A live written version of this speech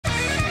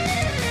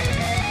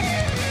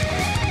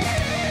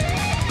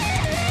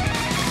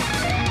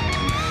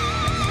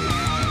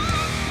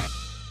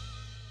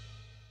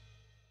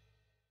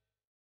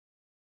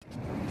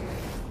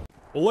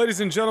Well, ladies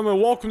and gentlemen,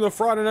 welcome to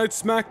Friday Night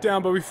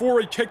SmackDown, but before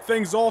we kick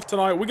things off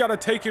tonight, we gotta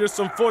take you to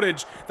some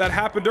footage that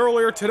happened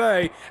earlier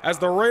today as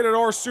the Rated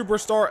R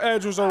superstar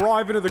Edge was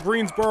arriving at the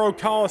Greensboro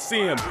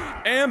Coliseum,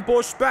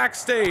 ambushed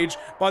backstage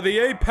by the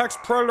Apex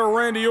Predator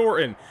Randy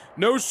Orton.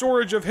 No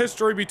shortage of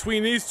history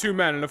between these two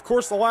men, and of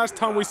course the last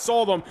time we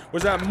saw them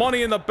was at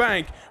Money in the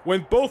Bank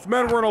when both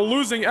men were in a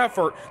losing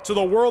effort to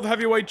the World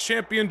Heavyweight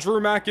Champion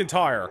Drew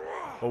McIntyre.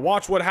 But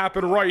watch what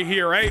happened right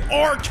here. A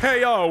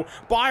RKO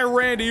by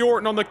Randy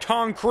Orton on the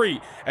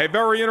concrete. A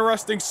very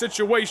interesting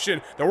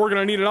situation that we're going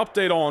to need an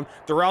update on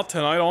throughout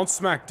tonight on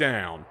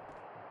SmackDown.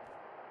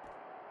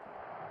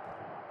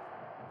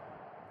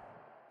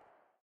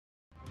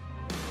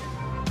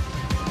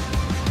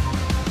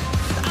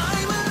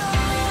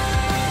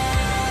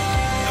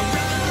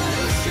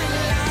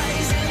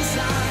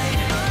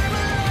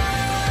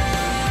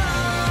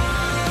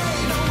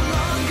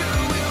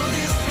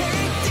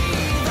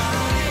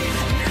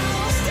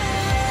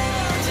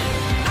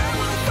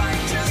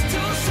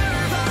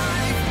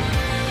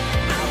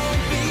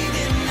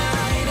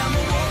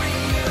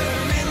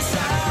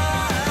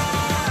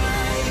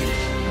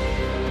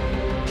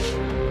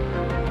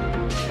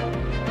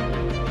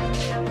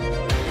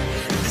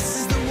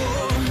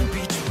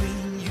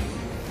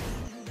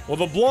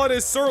 Well, the blood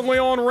is certainly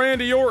on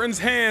Randy Orton's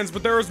hands,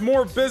 but there is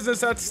more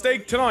business at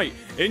stake tonight.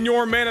 In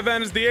your main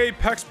event is the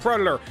Apex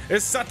Predator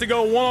is set to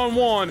go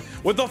one-on-one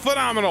with the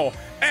phenomenal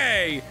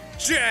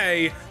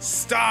AJ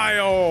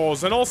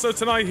Styles. And also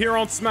tonight here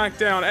on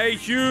SmackDown, a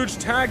huge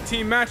tag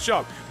team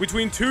matchup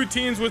between two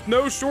teams with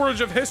no shortage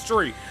of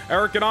history.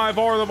 Eric and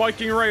Ivar, the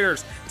Viking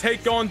Raiders,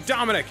 take on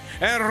Dominic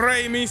and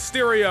Rey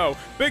Mysterio.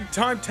 Big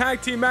time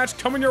tag team match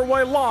coming your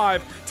way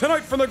live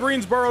tonight from the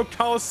Greensboro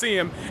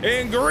Coliseum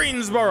in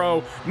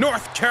Greensboro,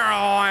 North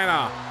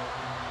Carolina.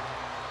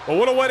 But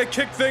what a way to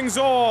kick things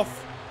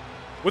off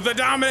with the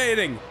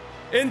dominating,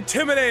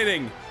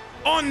 intimidating,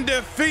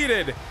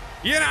 undefeated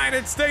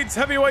United States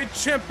Heavyweight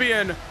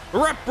Champion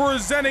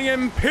representing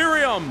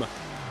Imperium,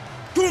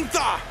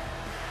 Gunther.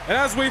 And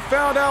as we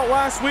found out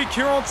last week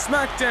here on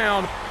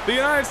SmackDown, the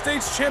United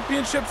States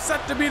Championship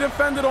set to be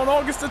defended on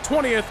August the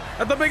 20th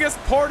at the biggest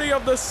party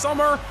of the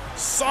summer,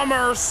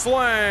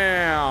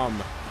 SummerSlam.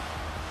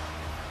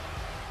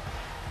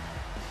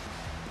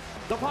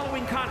 The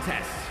following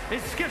contest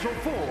is scheduled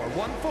for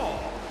one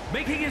fall,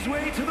 making his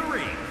way to the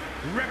ring,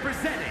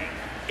 representing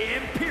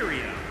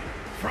Imperium.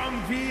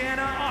 From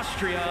Vienna,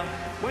 Austria,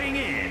 weighing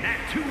in at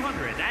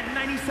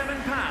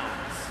 297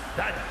 pounds,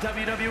 the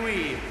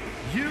WWE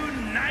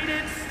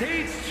United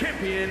States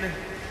Champion,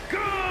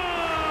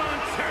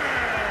 Gunther!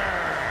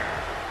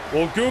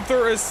 Well,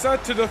 Gunther is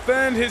set to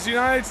defend his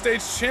United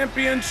States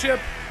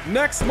Championship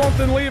next month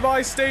in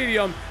Levi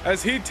Stadium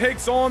as he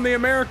takes on the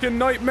American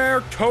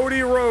Nightmare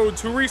Cody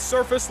Rhodes, who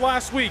resurfaced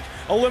last week,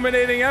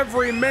 eliminating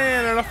every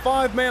man in a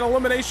 5-man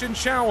elimination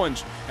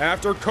challenge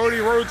after Cody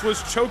Rhodes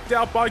was choked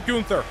out by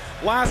Gunther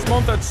last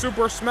month at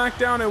Super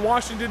SmackDown in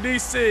Washington,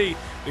 D.C.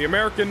 The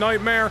American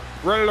Nightmare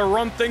ready to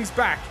run things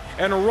back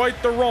and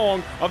right the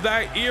wrong of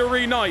that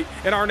eerie night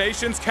in our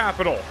nation's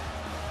capital.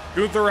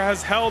 Gunther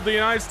has held the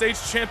United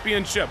States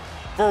Championship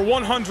for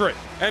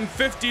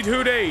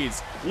 152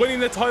 days, winning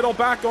the title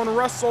back on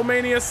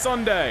WrestleMania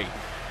Sunday.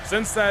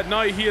 Since that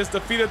night, he has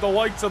defeated the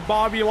likes of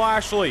Bobby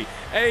Lashley,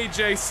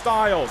 AJ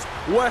Styles,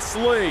 Wes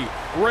Lee,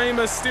 Rey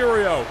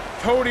Mysterio,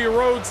 Cody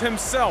Rhodes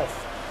himself.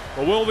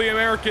 But will the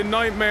American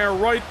Nightmare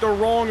right the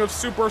wrong of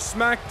Super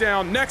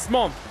SmackDown next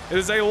month? It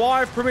is a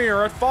live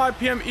premiere at 5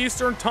 p.m.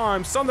 Eastern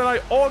Time, Sunday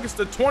night, August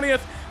the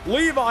 20th,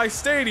 Levi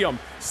Stadium,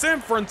 San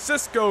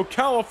Francisco,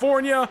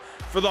 California,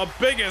 for the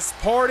biggest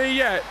party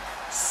yet,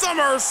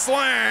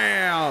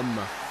 SummerSlam!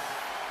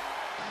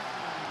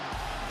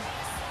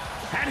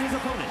 And his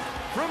opponent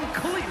from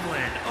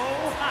Cleveland,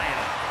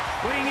 Ohio,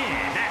 weighing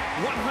in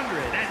at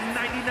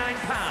 199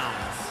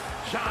 pounds,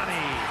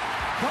 Johnny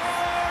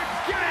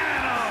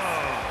Gargano!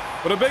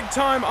 But a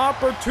big-time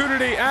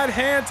opportunity at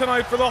hand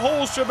tonight for the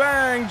whole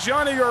shebang.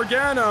 Johnny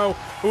Gargano,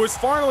 who has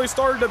finally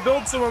started to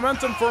build some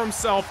momentum for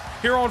himself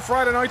here on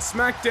Friday Night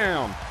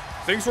SmackDown.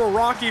 Things were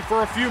rocky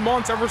for a few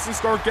months ever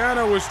since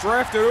Gargano was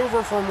drafted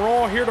over from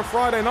Raw here to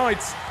Friday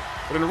nights.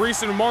 But in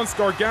recent months,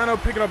 Gargano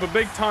picking up a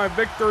big-time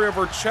victory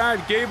over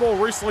Chad Gable,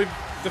 recently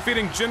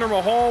defeating Jinder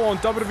Mahal on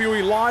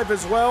WWE Live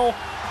as well.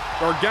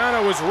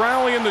 Gargano is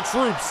rallying the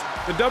troops.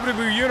 The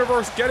WWE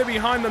Universe getting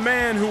behind the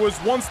man who was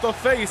once the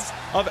face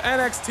of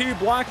NXT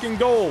Black and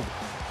Gold.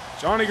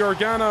 Johnny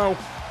Gargano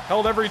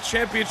held every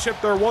championship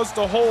there was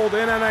to hold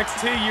in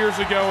NXT years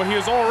ago, and he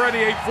is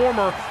already a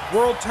former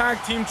World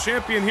Tag Team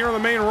Champion here on the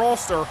main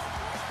roster.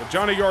 But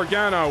Johnny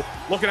Gargano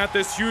looking at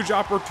this huge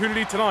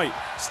opportunity tonight,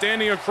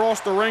 standing across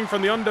the ring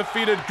from the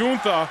undefeated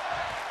Gunther.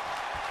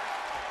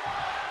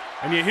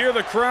 And you hear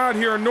the crowd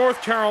here in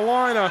North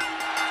Carolina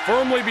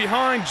firmly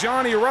behind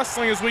Johnny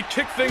wrestling as we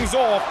kick things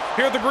off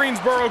here at the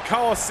Greensboro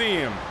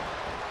Coliseum.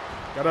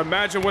 Gotta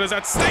imagine what is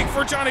at stake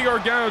for Johnny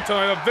Gargano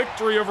tonight. A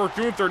victory over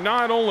Gunther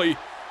not only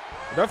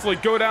definitely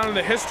go down in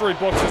the history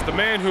books as the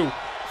man who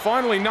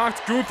finally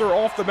knocked Gunther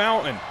off the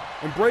mountain,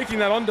 and breaking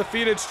that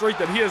undefeated streak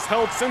that he has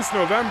held since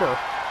November.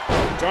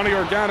 Johnny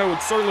Gargano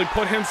would certainly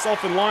put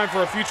himself in line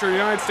for a future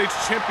United States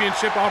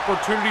Championship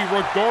opportunity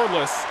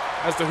regardless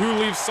as to who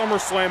leaves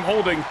SummerSlam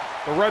holding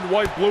the red,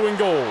 white, blue, and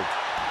gold.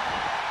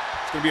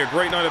 It's going to be a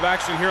great night of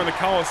action here in the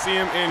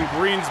Coliseum in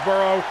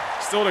Greensboro.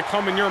 Still to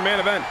come in your main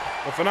event,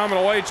 the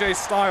phenomenal AJ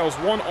Styles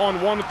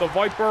one-on-one with the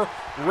Viper,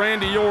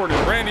 Randy Orton.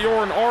 Randy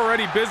Orton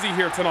already busy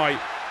here tonight.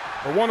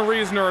 For one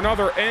reason or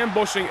another,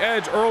 ambushing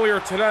Edge earlier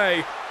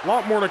today. A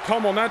lot more to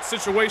come on that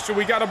situation,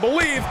 we gotta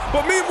believe.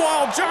 But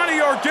meanwhile, Johnny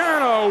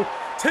Gargano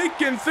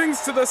taking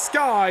things to the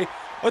sky.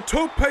 A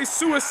tope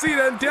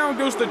suicida, and down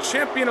goes the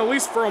champion, at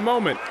least for a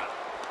moment.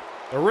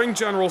 The ring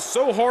general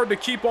so hard to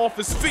keep off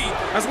his feet,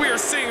 as we are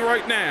seeing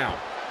right now.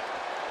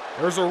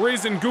 There's a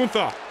reason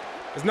Gunther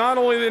is not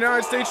only the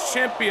United States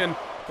champion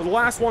for the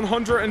last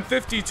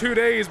 152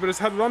 days, but has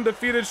had an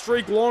undefeated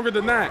streak longer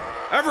than that.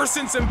 Ever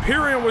since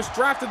Imperium was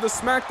drafted to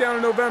SmackDown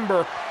in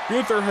November,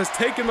 Gunther has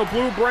taken the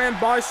blue brand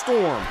by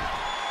storm.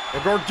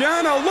 But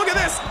Gargano, look at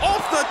this,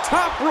 off the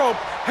top rope,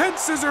 head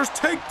scissors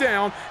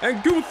takedown,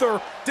 and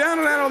Gunther down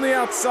and out on the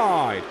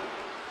outside.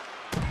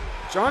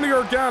 Johnny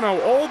Gargano,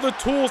 all the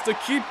tools to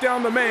keep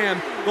down the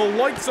man, the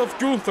likes of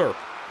Gunther.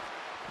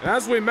 And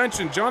as we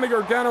mentioned, Johnny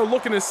Gargano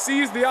looking to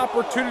seize the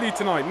opportunity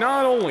tonight,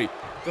 not only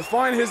to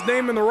find his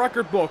name in the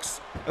record books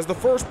as the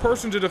first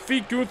person to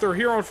defeat Gunther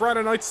here on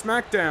Friday Night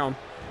SmackDown,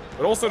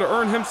 but also to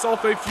earn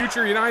himself a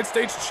future United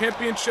States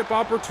Championship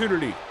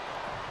opportunity.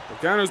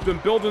 Gargano's been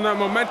building that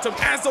momentum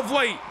as of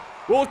late.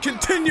 Will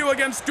continue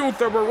against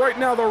Gunther, but right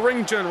now the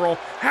ring general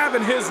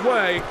having his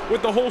way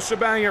with the whole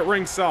shebang at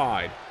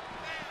ringside.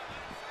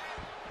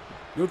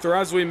 Gunther,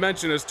 as we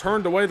mentioned, has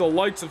turned away the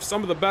lights of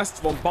some of the best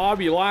of them.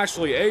 Bobby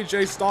Lashley,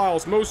 AJ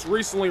Styles, most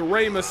recently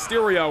Rey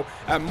Mysterio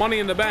at Money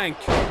in the Bank.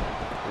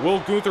 Will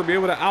Gunther be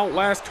able to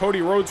outlast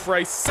Cody Rhodes for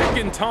a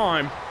second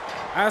time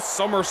at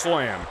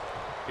SummerSlam?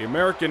 The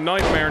American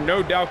Nightmare,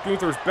 no doubt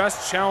Gunther's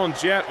best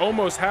challenge yet,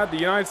 almost had the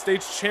United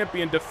States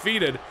Champion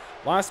defeated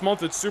last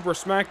month at Super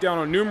SmackDown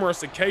on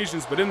numerous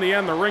occasions, but in the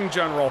end, the ring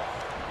general,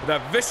 with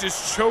that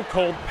vicious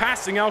chokehold,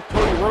 passing out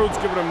Cody Rhodes,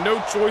 giving him no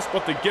choice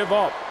but to give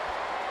up,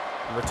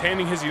 and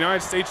retaining his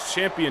United States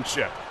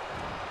Championship.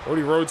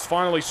 Cody Rhodes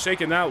finally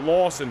shaking that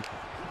loss, and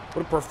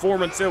what a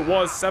performance it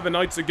was 7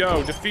 nights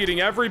ago, defeating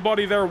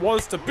everybody there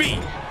was to beat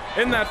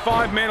in that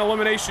 5-man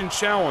elimination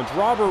challenge.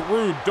 Robert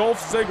Roode,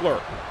 Dolph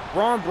Ziggler,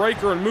 Braun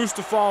Breaker, and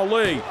Mustafa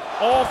Ali,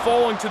 all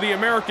falling to the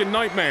American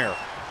Nightmare.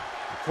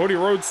 Cody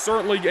Rhodes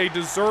certainly a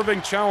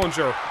deserving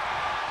challenger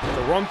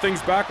to run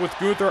things back with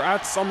Gunther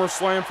at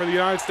SummerSlam for the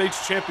United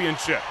States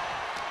Championship.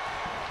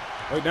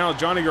 Right now,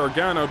 Johnny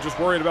Gargano just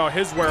worried about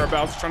his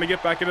whereabouts, trying to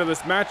get back into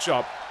this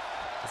matchup.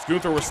 As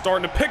Gunther was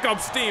starting to pick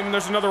up steam, and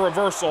there's another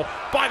reversal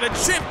by the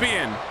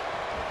champion.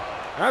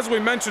 As we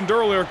mentioned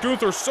earlier,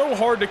 Gunther's so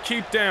hard to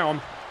keep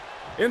down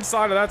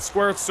inside of that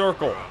squared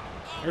circle.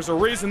 There's a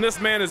reason this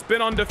man has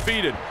been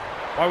undefeated.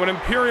 Why when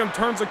Imperium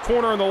turns a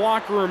corner in the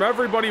locker room,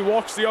 everybody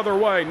walks the other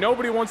way.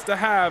 Nobody wants to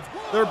have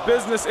their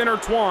business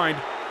intertwined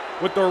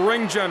with the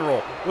ring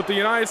general, with the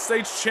United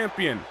States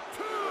champion.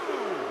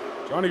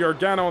 Johnny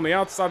Gargano on the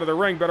outside of the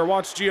ring. Better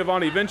watch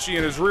Giovanni Vinci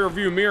in his rear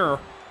view mirror.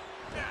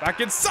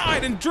 Back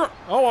inside and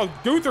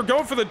Gunther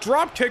going for the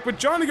drop kick, but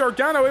Johnny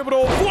Gargano able to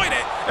avoid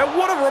it. And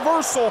what a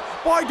reversal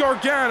by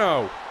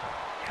Gargano.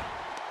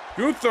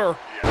 Gunther,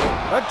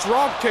 that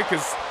drop kick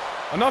is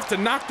enough to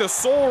knock the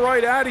soul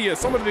right out of you.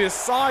 Some of his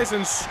size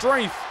and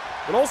strength,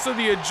 but also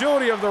the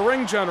agility of the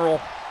ring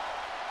general.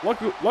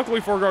 Luckily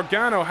for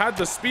Gargano, had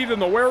the speed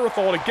and the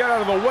wherewithal to get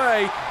out of the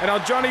way. And now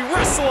Johnny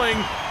wrestling.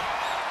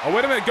 Oh,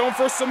 wait a minute, going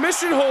for a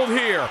submission hold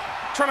here.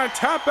 Trying to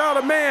tap out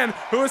a man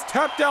who has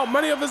tapped out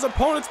many of his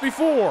opponents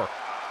before.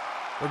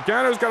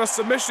 Gargano's got a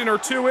submission or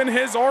two in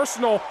his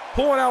arsenal,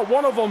 pulling out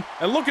one of them.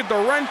 And look at the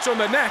wrench on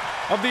the neck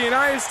of the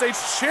United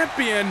States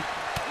champion.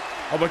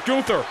 Oh, but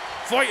Gunther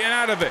fighting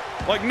out of it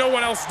like no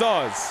one else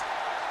does.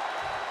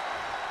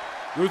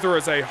 Gunther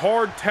is a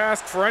hard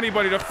task for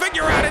anybody to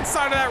figure out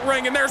inside of that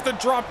ring, and there's the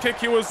drop kick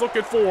he was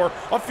looking for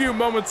a few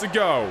moments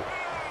ago.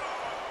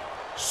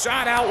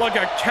 Shot out like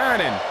a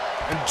cannon,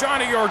 and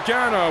Johnny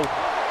Gargano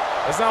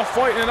is now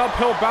fighting an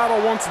uphill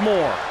battle once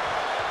more.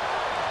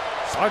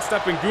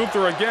 Sidestepping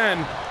Gunther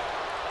again.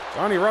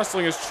 Johnny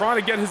Wrestling is trying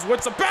to get his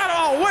wits about.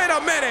 Oh, wait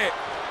a minute.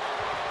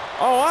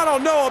 Oh, I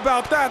don't know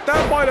about that.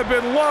 That might have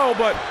been low,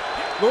 but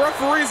the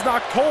referee's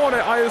not calling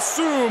it. I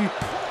assume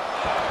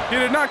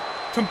he did not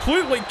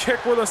completely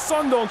kick where the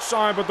sun don't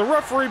shine, but the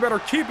referee better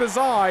keep his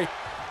eye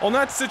on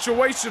that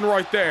situation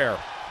right there.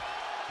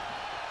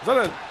 Is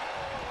that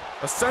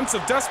a sense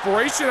of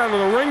desperation out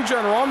of the ring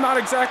general? I'm not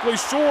exactly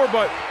sure,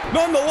 but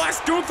nonetheless,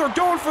 Gunther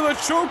going for the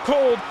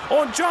chokehold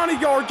on Johnny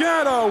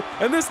Gargano,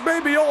 and this may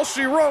be all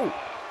she wrote.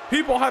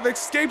 People have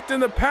escaped in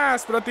the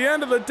past, but at the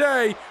end of the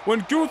day,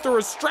 when Gunther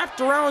is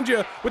strapped around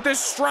you with this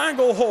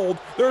stranglehold,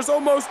 there's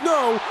almost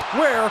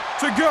nowhere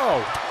to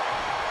go.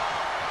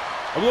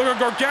 And look at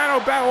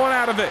Gargano battling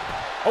out of it.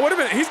 Oh, wait a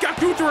minute. He's got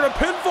Gunther in a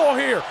pinfall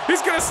here.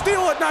 He's going to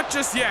steal it. Not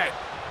just yet.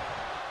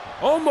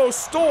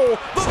 almost stole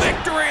the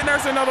victory, and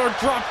there's another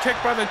drop kick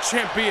by the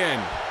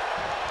champion.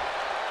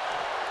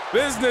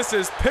 Business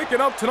is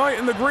picking up tonight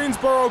in the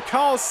Greensboro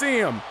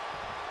Coliseum.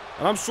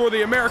 And I'm sure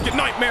the American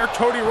Nightmare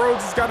Cody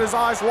Rhodes has got his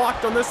eyes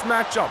locked on this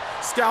matchup,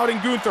 scouting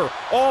Gunther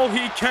all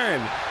he can,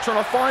 trying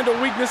to find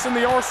a weakness in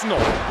the arsenal.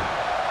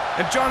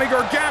 And Johnny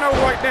Gargano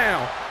right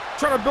now,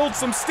 trying to build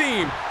some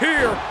steam.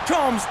 Here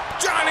comes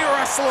Johnny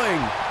Wrestling.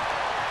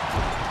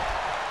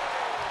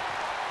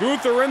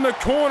 Gunther in the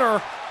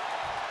corner.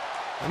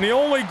 And the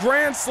only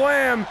Grand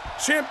Slam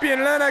champion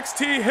in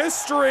NXT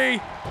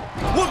history,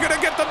 looking to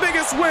get the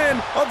biggest win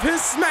of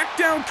his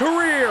SmackDown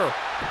career.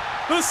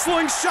 The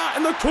slingshot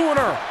in the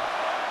corner.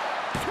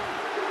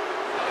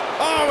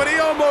 Oh, and he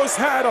almost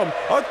had him.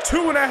 A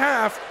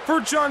 2.5 for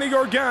Johnny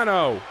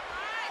Gargano.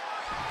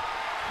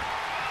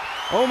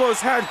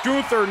 Almost had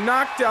Gunther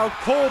knocked out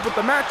cold, but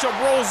the matchup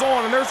rolls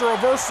on, and there's a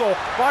reversal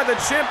by the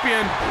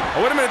champion.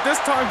 Oh, wait a minute, this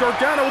time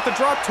Gargano with the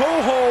drop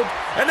toe hold,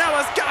 and now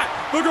has got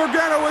the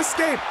Gargano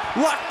escape,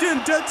 locked in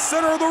dead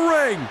center of the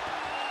ring.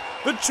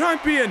 The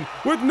champion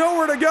with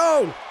nowhere to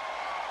go.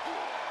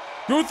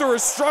 Gunther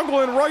is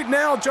struggling right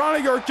now.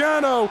 Johnny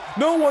Gargano,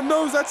 no one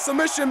knows that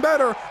submission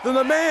better than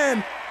the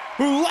man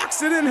who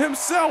locks it in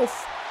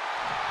himself.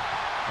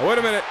 Oh, wait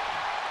a minute.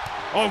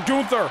 Oh,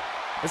 Gunther,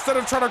 instead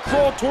of trying to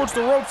crawl towards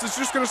the ropes, is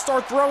just going to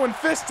start throwing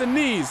fists and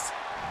knees.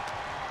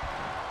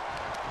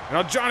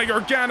 Now Johnny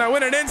Gargano,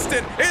 in an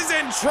instant, is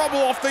in trouble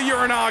off the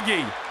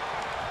Uranagi.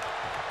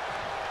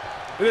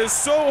 It is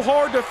so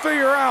hard to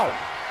figure out.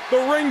 The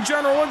ring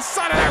general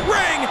inside of that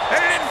ring,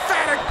 and an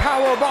emphatic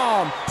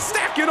powerbomb,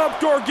 stacking up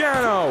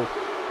Gargano.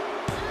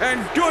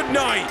 And good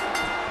night.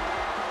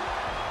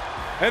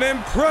 An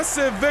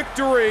impressive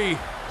victory,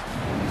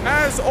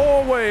 as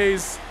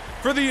always,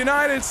 for the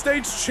United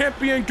States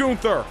Champion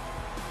Gunther.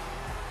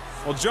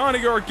 Well, Johnny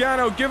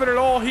Gargano giving it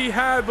all he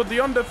had, but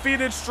the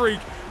undefeated streak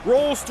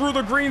rolls through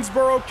the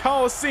Greensboro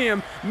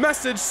Coliseum.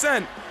 Message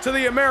sent to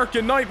the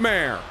American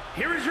Nightmare.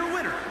 Here is your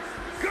winner,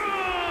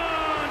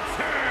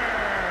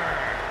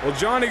 Well,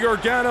 Johnny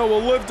Gargano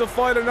will live to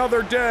fight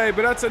another day,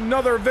 but that's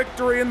another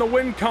victory in the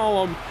win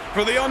column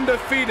for the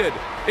undefeated,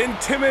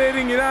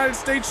 intimidating United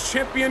States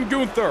Champion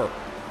Gunther.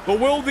 But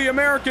will the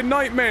American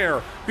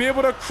Nightmare be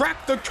able to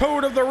crack the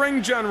code of the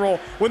ring general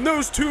when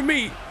those two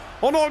meet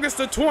on August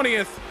the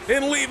 20th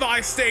in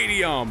Levi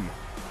Stadium?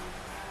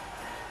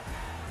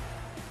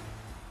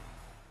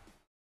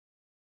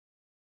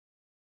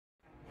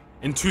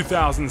 In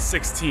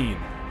 2016,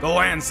 the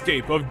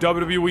landscape of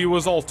WWE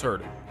was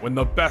altered when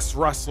the best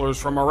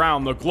wrestlers from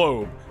around the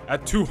globe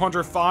at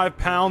 205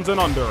 pounds and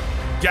under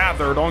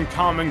gathered on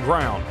common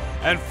ground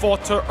and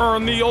fought to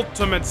earn the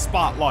ultimate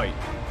spotlight.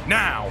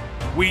 Now,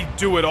 we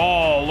do it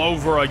all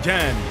over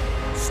again.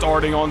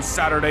 Starting on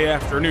Saturday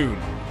afternoon,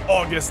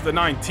 August the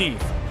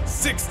 19th,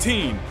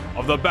 16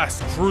 of the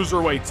best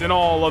cruiserweights in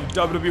all of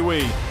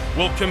WWE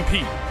will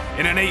compete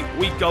in an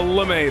 8-week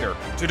eliminator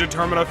to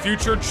determine a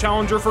future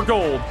challenger for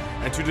gold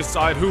and to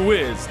decide who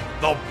is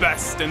the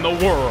best in the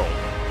world.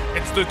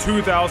 It's the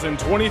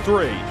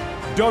 2023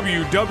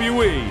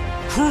 WWE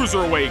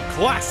Cruiserweight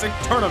Classic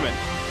Tournament,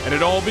 and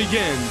it all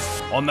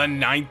begins on the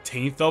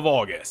 19th of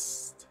August.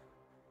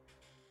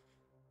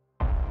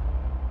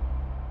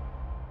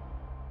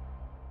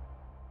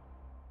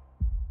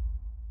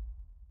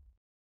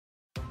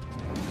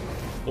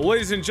 Well,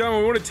 ladies and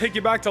gentlemen, we want to take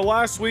you back to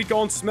last week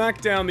on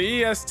SmackDown.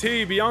 The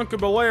EST, Bianca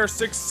Belair,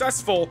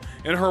 successful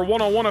in her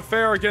one-on-one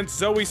affair against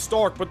Zoe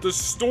Stark, but the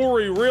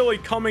story really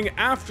coming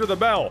after the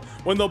bell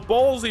when the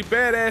ballsy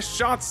badass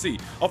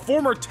Shotzi, a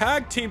former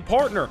tag team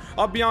partner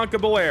of Bianca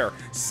Belair,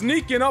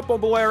 sneaking up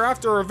on Belair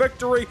after her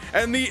victory,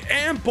 and the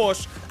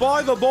ambush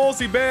by the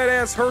ballsy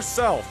badass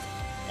herself.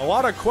 A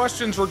lot of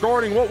questions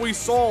regarding what we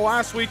saw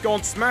last week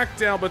on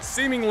SmackDown, but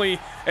seemingly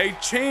a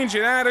change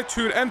in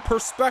attitude and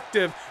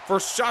perspective for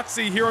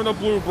Shotzi here in the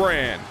blue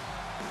brand.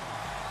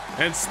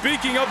 And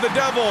speaking of the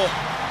devil,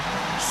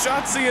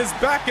 Shotzi is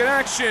back in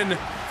action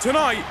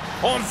tonight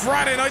on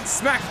Friday Night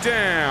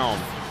SmackDown.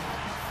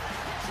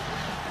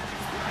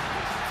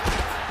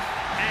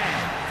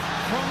 And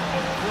from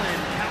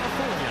Oakland,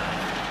 California,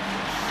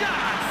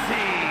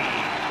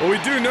 Shotzi. Well, we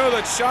do know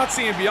that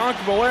Shotzi and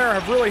Bianca Belair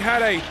have really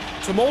had a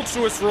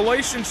tumultuous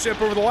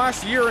relationship over the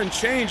last year and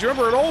change.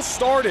 Remember, it all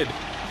started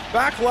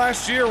back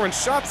last year when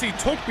Shotzi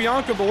took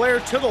Bianca Belair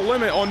to the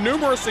limit on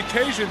numerous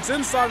occasions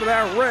inside of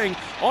that ring,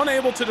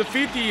 unable to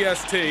defeat the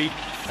EST,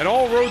 and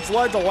all roads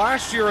led to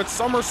last year at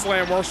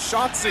SummerSlam, where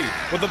Shotzi,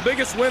 with the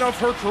biggest win of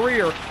her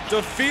career,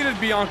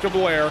 defeated Bianca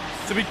Belair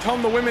to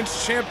become the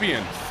women's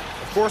champion.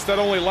 Of course, that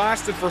only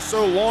lasted for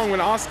so long when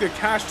Asuka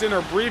cashed in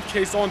her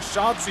briefcase on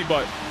Shotzi,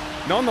 but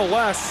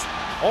nonetheless,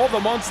 all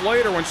the months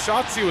later when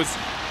Shotzi was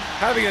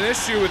having an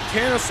issue with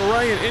Candice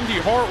LeRae and Indy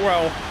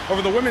Hartwell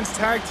over the women's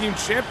tag team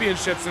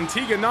championships, and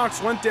Tegan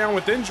Nox went down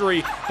with injury,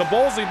 the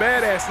ballsy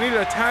badass needed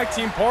a tag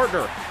team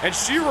partner, and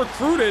she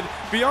recruited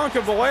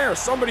Bianca Belair,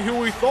 somebody who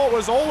we thought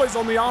was always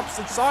on the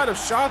opposite side of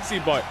Shotzi,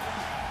 but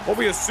what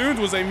we assumed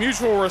was a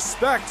mutual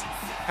respect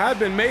had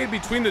been made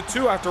between the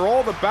two after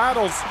all the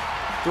battles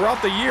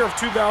throughout the year of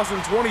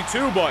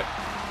 2022, but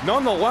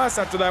nonetheless,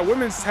 after that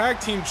Women's Tag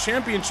Team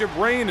Championship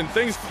reign and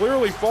things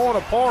clearly falling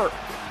apart,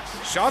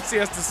 Shotzi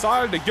has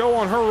decided to go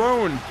on her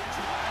own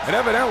and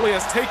evidently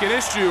has taken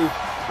issue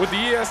with the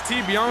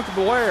EST Bianca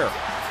Belair.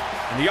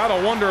 And you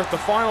gotta wonder if the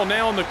final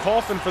nail in the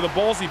coffin for the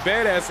Ballsy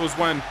Badass was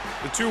when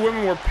the two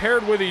women were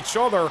paired with each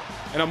other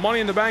in a Money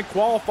in the Bank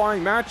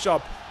qualifying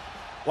matchup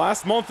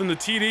last month in the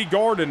TD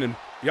Garden. And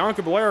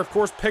Bianca Belair, of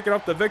course, picking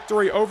up the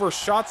victory over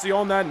Shotzi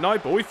on that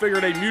night, but we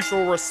figured a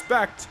mutual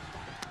respect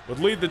would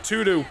lead the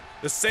two to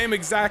the same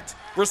exact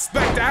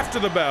respect after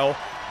the bell.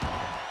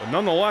 But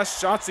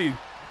nonetheless, Shotzi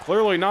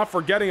clearly not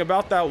forgetting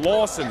about that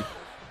loss and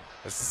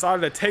has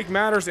decided to take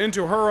matters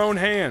into her own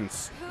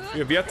hands. We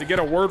have yet to get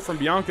a word from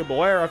Bianca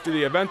Belair after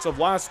the events of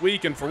last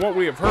week, and from what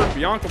we have heard,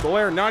 Bianca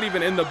Belair not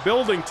even in the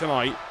building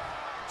tonight.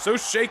 So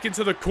shaken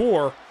to the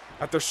core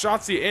after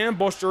Shotzi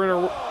ambushed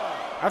her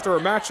after her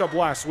matchup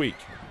last week.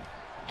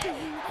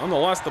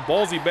 Nonetheless, the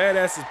Ballsy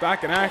Badass is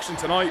back in action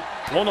tonight,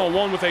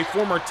 one-on-one with a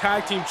former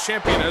tag team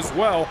champion as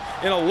well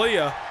in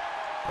Aaliyah.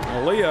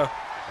 And Aaliyah,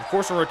 of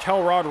course, and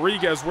Raquel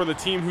Rodriguez were the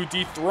team who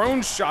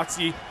dethroned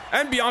Shotzi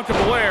and Bianca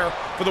Belair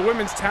for the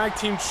Women's Tag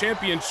Team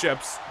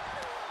Championships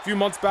a few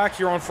months back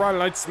here on Friday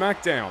Night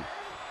SmackDown.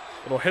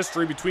 Little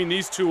history between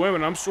these two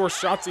women. I'm sure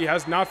Shotzi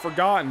has not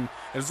forgotten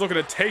and is looking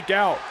to take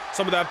out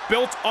some of that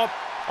built-up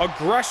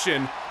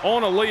aggression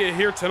on Aaliyah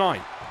here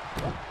tonight.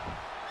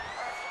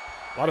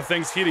 A lot of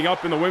things heating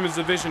up in the women's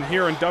division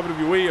here in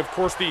WWE. Of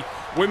course, the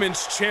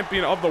women's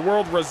champion of the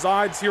world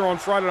resides here on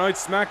Friday Night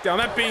SmackDown,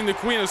 that being the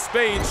Queen of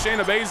Spades,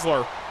 Shayna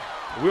Baszler.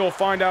 We'll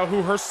find out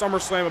who her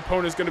SummerSlam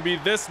opponent is going to be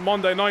this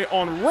Monday night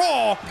on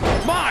Raw.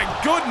 My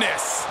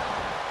goodness!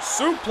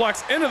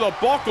 Suplex into the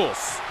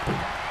buckles.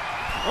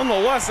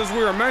 Nonetheless, as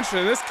we were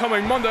mentioning, this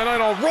coming Monday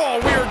night on Raw,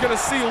 we are going to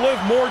see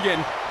Liv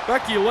Morgan,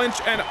 Becky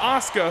Lynch, and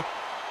Asuka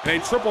in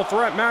a triple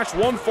threat match.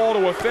 One fall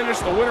to a finish.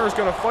 The winner is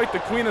going to fight the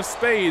Queen of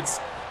Spades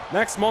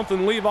next month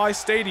in Levi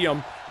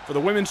Stadium for the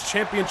Women's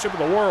Championship of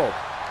the World.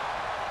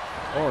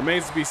 Well, it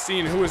remains to be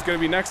seen who is going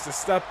to be next to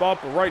step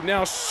up. But right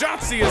now,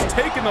 Shotzi is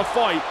taking the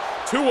fight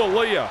to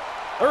Aaliyah.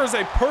 There is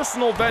a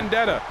personal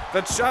vendetta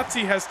that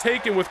Shotzi has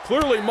taken with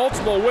clearly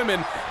multiple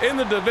women in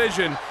the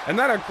division, and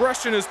that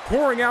aggression is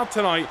pouring out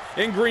tonight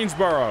in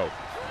Greensboro.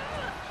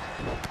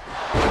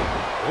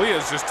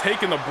 Aaliyah's just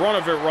taking the brunt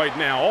of it right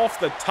now. Off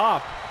the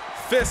top,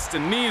 fists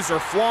and knees are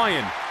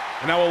flying.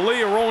 And now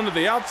Aaliyah rolling to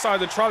the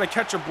outside to try to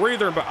catch a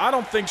breather, but I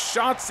don't think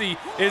Shotzi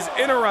is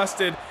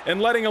interested in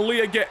letting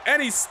Aaliyah get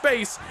any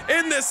space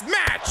in this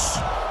match.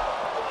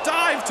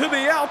 Dive to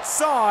the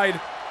outside,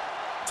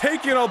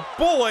 taking a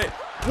bullet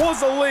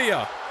was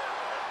Aaliyah.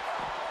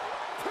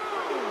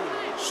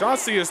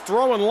 Shotzi is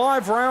throwing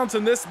live rounds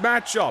in this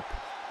matchup.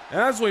 And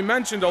as we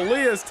mentioned,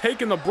 Aaliyah is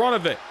taking the brunt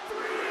of it.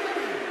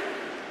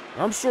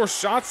 I'm sure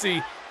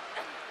Shotzi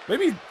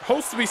maybe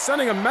hopes to be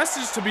sending a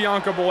message to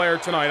Bianca Belair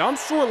tonight. I'm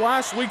sure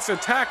last week's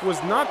attack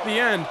was not the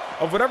end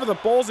of whatever the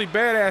Ballsy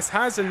Badass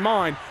has in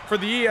mind for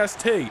the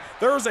EST.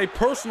 There is a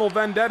personal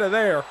vendetta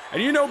there,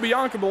 and you know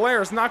Bianca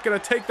Belair is not going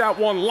to take that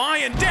one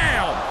lying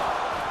down.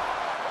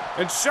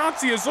 And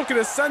Shotzi is looking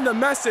to send a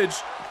message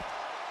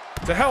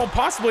to hell,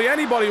 possibly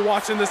anybody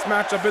watching this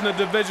matchup in the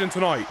division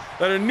tonight,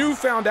 that a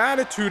newfound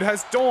attitude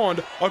has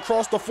dawned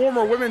across the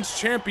former women's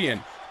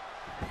champion.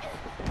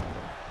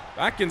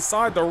 Back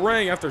inside the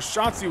ring after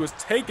Shotzi was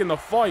taking the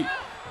fight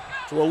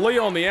to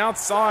Aaliyah on the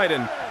outside,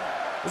 and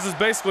this has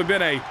basically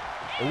been a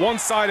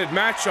one-sided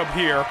matchup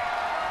here.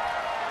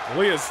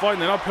 Aaliyah's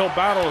fighting an uphill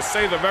battle to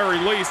say the very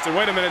least, and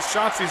wait a minute,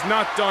 Shotzi's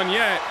not done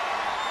yet.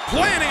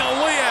 Planting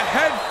Aaliyah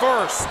head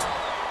first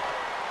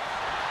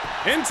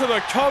into the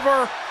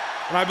cover,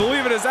 and I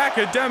believe it is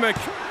academic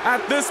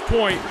at this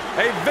point.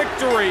 A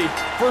victory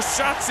for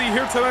Shotzi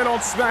here tonight on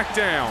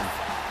SmackDown.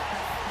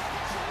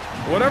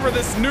 Whatever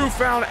this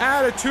newfound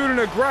attitude and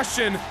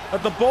aggression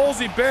that the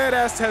Ballsy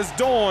Badass has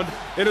dawned,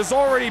 it is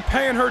already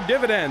paying her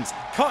dividends,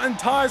 cutting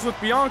ties with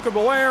Bianca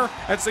Belair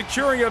and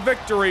securing a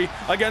victory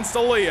against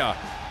Aaliyah.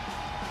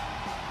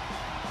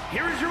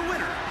 Here is your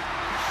winner,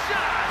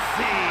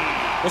 Shotzi.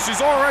 Well,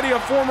 she's already a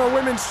former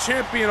women's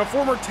champion, a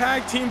former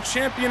tag team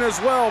champion as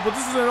well, but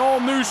this is an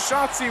all-new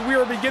Shotzi we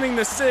are beginning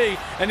to see,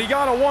 and you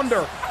gotta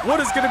wonder,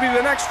 what is gonna be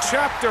the next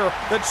chapter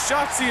that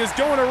Shotzi is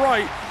going to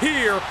write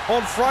here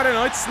on Friday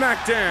Night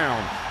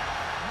SmackDown?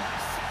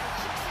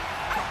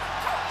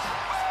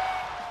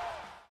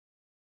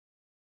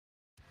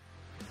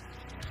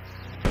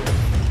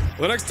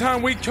 The next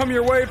time we come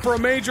your way for a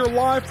major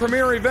live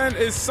premiere event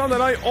is Sunday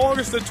night,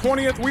 August the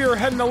 20th. We are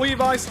heading to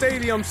Levi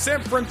Stadium,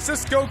 San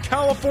Francisco,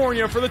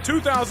 California for the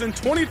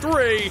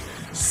 2023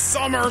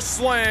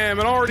 SummerSlam.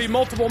 And already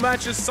multiple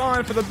matches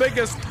signed for the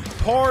biggest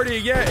party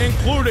yet,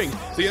 including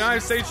the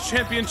United States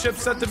Championship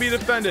set to be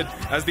defended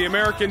as the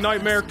American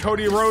Nightmare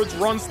Cody Rhodes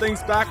runs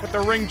things back with the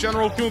ring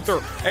general Gunther.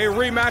 A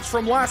rematch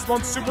from last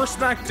month's Super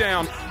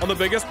SmackDown on the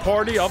biggest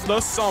party of the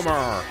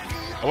summer.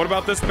 And what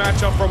about this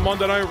matchup from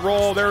Monday Night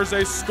Raw? There's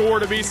a score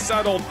to be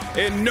settled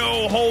in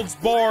no holds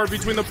barred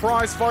between the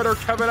prize fighter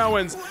Kevin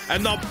Owens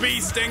and the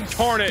beast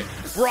incarnate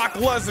Brock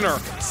Lesnar.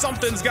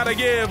 Something's got to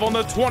give on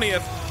the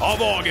 20th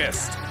of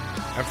August.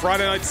 And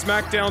Friday Night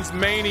SmackDown's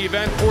main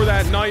event for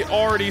that night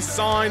already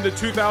signed. The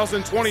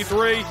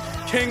 2023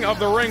 King of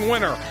the Ring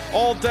winner,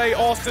 All Day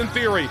Austin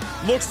Theory,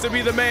 looks to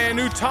be the man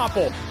who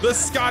toppled the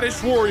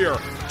Scottish Warrior,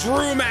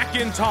 Drew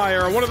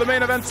McIntyre, in one of the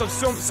main events of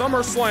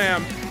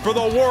SummerSlam for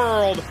the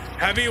World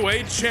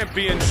Heavyweight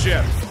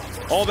Championship.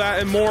 All that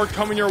and more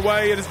coming your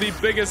way. It is the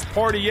biggest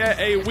party yet,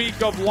 a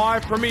week of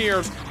live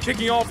premieres,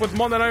 kicking off with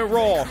Monday Night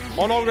Raw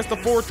on August the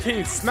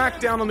 14th,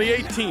 SmackDown on the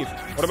 18th.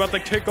 What about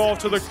the kickoff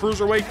to the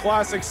Cruiserweight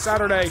Classic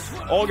Saturday,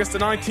 August the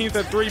 19th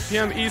at 3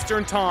 p.m.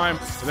 Eastern Time,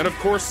 and then of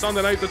course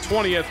Sunday night the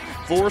 20th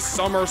for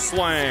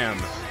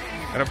SummerSlam.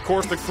 And of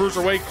course, the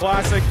Cruiserweight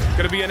Classic,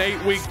 going to be an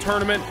 8-week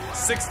tournament.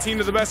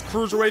 16 of the best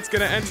cruiserweights going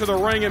to enter the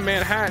ring in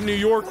Manhattan, New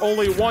York.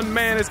 Only one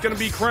man is going to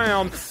be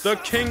crowned the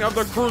King of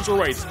the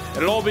Cruiserweights.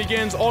 And it all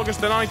begins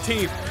August the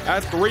 19th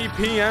at 3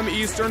 p.m.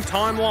 Eastern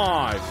Time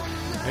live.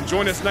 And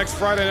join us next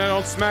Friday night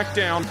on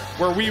SmackDown,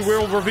 where we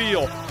will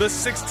reveal the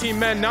 16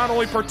 men not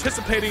only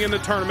participating in the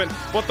tournament,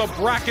 but the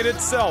bracket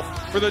itself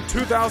for the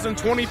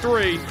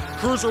 2023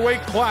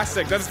 Cruiserweight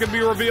Classic. That is going to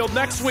be revealed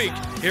next week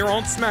here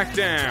on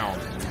SmackDown.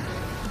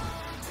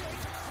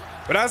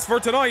 But as for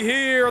tonight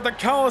here at the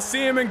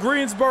Coliseum in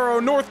Greensboro,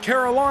 North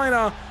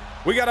Carolina,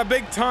 we got a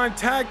big-time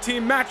tag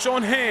team match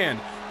on hand.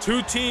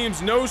 Two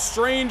teams no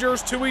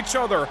strangers to each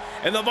other,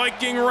 and the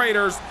Viking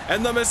Raiders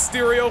and the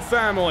Mysterio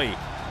family.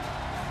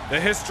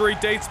 The history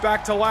dates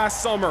back to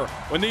last summer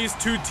when these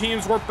two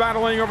teams were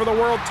battling over the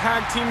World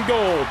Tag Team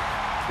Gold.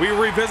 We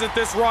revisit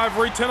this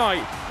rivalry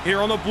tonight here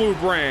on the Blue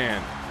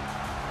Brand.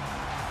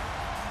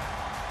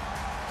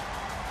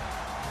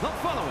 The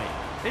following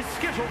is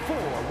scheduled for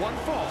one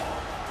fall.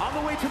 On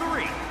the way to the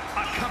ring,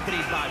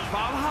 accompanied by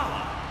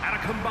Valhalla at a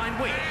combined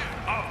weight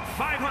of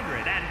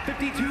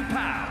 552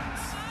 pounds,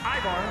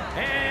 Ivar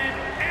and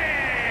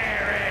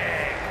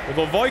Eric.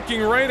 Well, the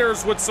Viking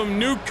Raiders with some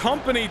new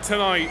company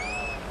tonight.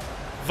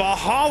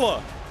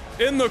 Valhalla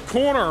in the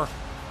corner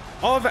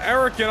of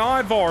Eric and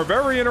Ivar.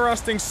 Very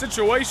interesting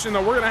situation that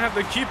we're going to have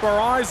to keep our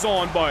eyes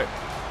on, but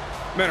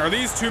man, are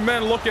these two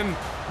men looking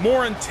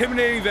more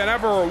intimidating than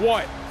ever or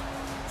what?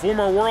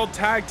 Former World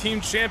Tag Team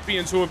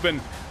Champions who have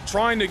been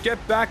trying to get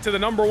back to the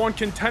 #1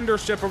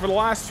 contendership over the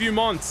last few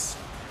months.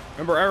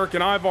 Remember, Eric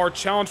and Ivar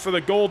challenged for the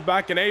gold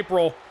back in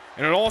April,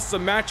 and an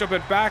awesome matchup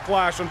at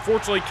Backlash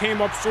unfortunately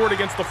came up short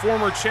against the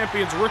former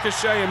champions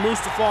Ricochet and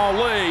Mustafa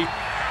Ali.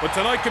 But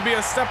tonight could be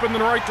a step in the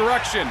right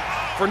direction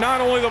for not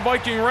only the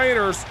Viking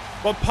Raiders,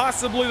 but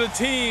possibly the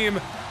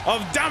team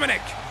of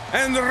Dominic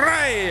and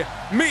Rey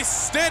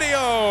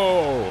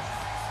Mysterio.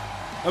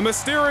 The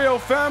Mysterio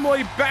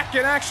family back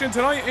in action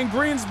tonight in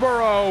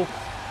Greensboro,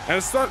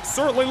 and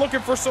certainly looking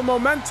for some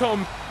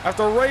momentum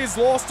after Rey's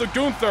loss to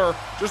Gunther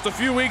just a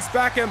few weeks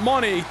back at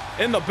Money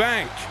in the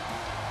Bank.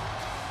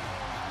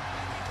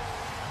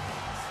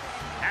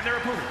 And their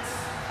opponents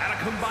at a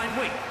combined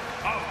weight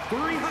of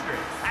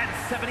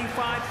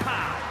 375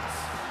 pounds,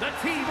 the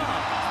team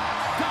of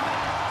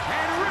Dominic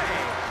and Rey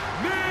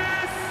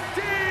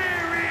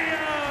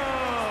Mysterio.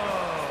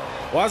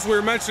 Well, as we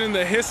were mentioning,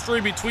 the history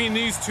between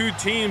these two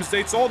teams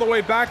dates all the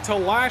way back to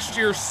last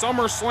year's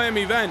SummerSlam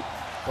event,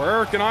 where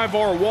Eric and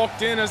Ivar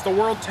walked in as the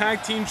World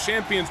Tag Team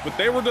Champions, but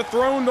they were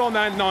dethroned on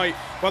that night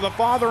by the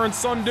father and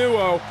son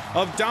duo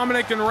of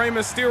Dominic and Rey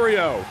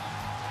Mysterio.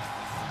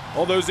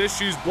 All those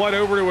issues bled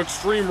over to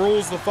Extreme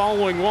Rules the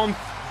following month,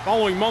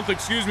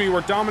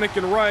 where Dominic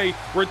and Rey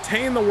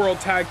retained the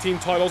World Tag Team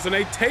titles in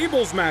a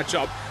tables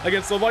matchup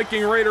against the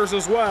Viking Raiders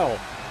as well.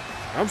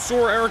 I'm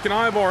sure Eric and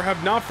Ivar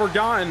have not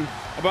forgotten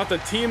about the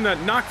team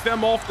that knocked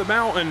them off the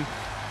mountain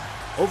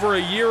over a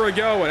year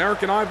ago, and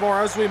Eric and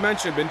Ivar, as we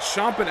mentioned, been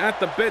chomping at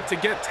the bit to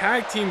get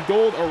tag team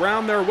gold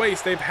around their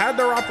waist. They've had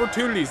their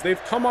opportunities.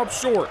 They've come up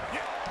short.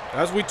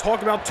 As we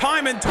talk about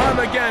time and time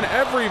again,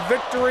 every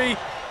victory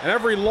and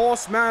every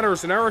loss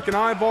matters, and Eric and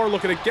Ivar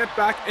looking to get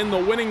back in the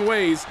winning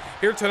ways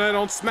here tonight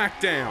on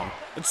SmackDown.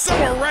 And so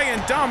are Rey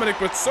and Dominic,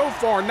 but so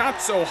far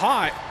not so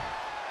hot,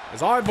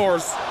 as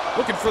Ivar's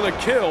looking for the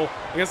kill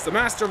against the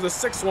master of the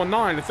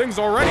 619, and things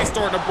already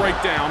starting to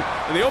break down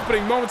in the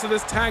opening moments of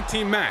this tag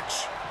team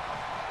match.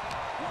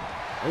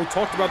 And we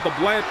talked about the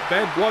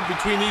bad blood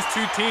between these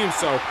two teams,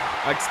 so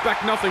I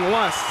expect nothing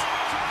less.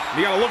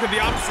 You gotta look at the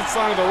opposite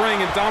side of the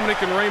ring, and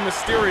Dominic and Rey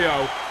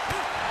Mysterio.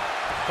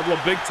 A couple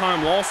of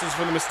big-time losses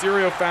for the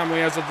Mysterio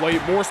family as of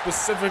late, more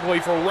specifically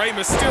for Rey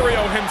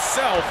Mysterio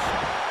himself.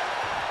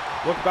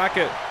 Look back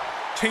at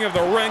King of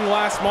the Ring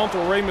last month,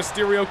 where Rey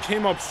Mysterio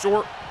came up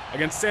short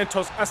against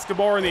Santos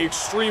Escobar in the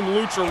Extreme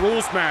Lucha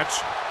Rules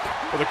match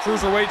for the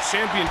Cruiserweight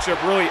Championship,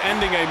 really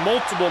ending a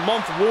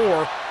multiple-month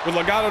war with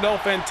Legado del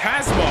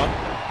Fantasma.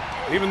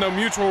 Even though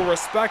mutual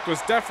respect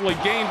was definitely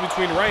gained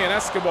between Rey and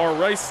Escobar,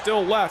 Rey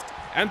still left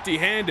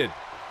empty-handed.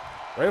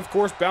 Rey, of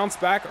course, bounced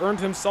back,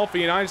 earned himself a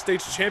United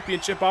States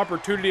Championship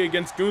opportunity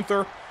against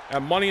Gunther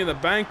at Money in the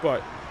Bank,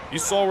 but You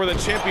saw where the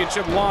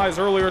championship lies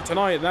earlier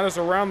tonight, and that is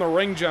around the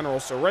ring general.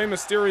 So Rey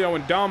Mysterio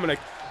and Dominic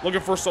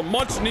looking for some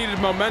much-needed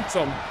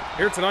momentum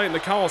here tonight in the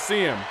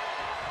Coliseum.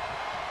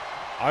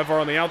 Ivar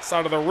on the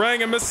outside of the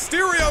ring, and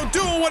Mysterio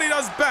doing what he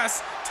does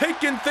best,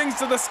 taking things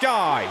to the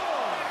sky.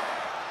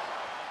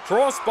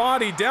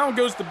 Crossbody, down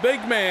goes the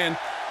big man.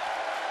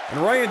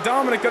 And Rey and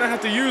Dominic gonna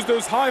have to use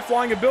those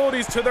high-flying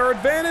abilities to their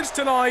advantage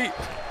tonight.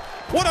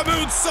 What a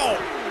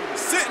moonsault!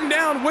 Sitting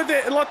down with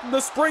it and letting the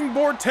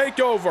springboard take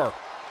over.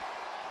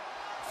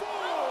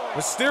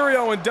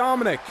 Mysterio and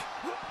Dominic,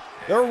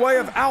 their way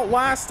of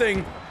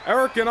outlasting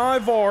Eric and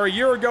Ivar a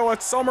year ago at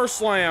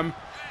SummerSlam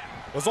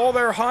was all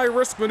their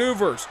high-risk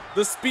maneuvers,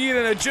 the speed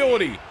and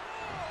agility.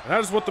 And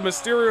that is what the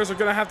Mysterios are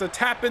gonna have to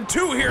tap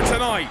into here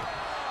tonight.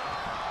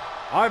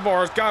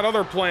 Ivar's got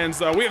other plans,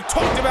 though. We have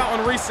talked about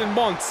in recent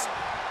months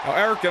how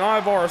Eric and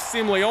Ivar have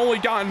seemingly only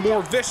gotten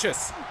more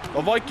vicious.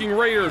 The Viking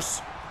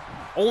Raiders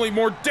only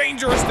more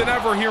dangerous than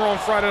ever here on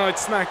Friday Night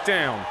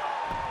SmackDown.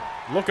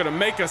 Looking to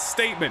make a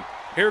statement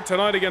here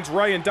tonight against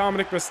Rey and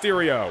Dominic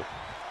Mysterio.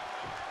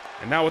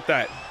 And now with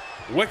that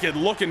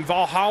wicked-looking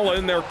Valhalla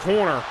in their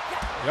corner,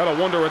 you gotta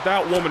wonder what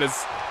that woman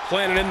is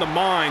planning in the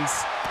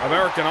minds of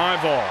Eric and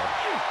Ivar.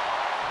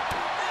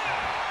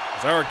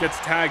 As Eric gets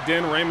tagged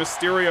in, Rey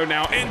Mysterio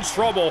now in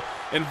trouble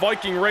in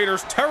Viking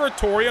Raiders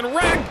territory and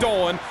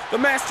ragdolling the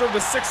master of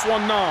the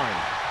 619.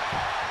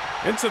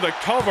 Into the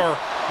cover,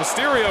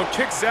 Mysterio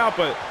kicks out,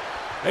 but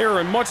they are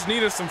in much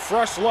need of some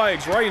fresh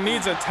legs. Rey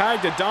needs a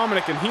tag to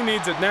Dominic, and he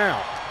needs it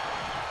now.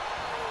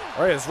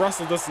 Rey has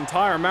wrestled this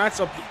entire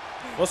matchup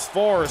thus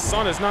far. His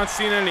son has not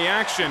seen any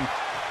action.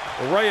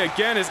 But Rey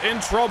again is in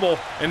trouble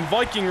in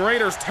Viking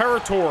Raiders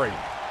territory.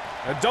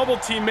 A double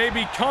team may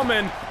be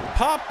coming.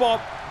 Pop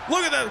up.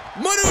 Look at the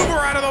maneuver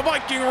out of the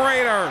Viking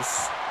Raiders.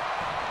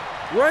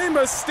 Rey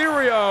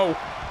Mysterio.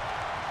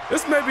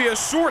 This may be a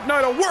short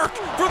night of work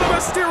for the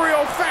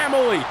Mysterio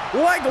family.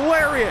 Leg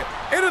lariat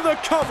into the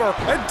cover,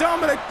 and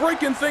Dominic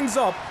breaking things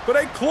up, but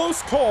a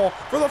close call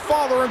for the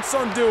father and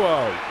son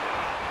duo.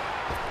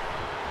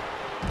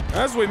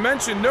 As we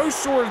mentioned, no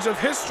shortage of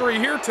history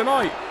here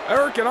tonight.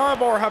 Eric and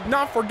Ivar have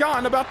not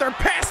forgotten about their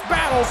past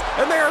battles,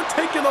 and they are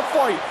taking the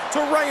fight to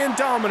Rey and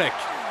Dominic.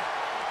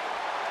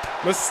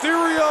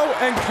 Mysterio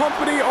and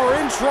company are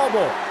in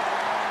trouble.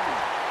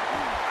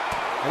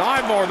 And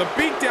Ivar, the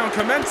beatdown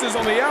commences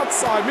on the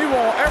outside.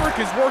 Meanwhile, Eric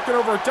is working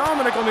over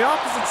Dominic on the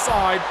opposite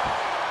side.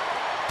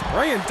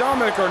 Rey and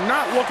Dominic are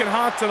not looking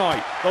hot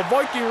tonight. The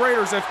Viking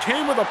Raiders have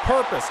came with a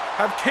purpose,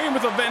 have came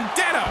with a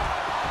vendetta,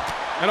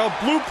 and a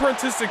blueprint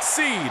to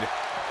succeed.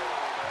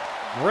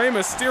 Rey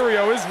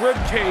Mysterio, his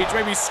ribcage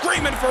may be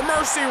screaming for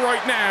mercy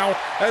right now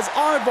as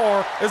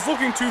Ivar is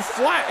looking to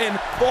flatten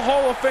the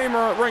Hall of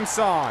Famer at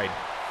ringside.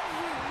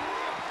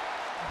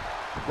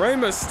 Rey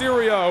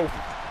Mysterio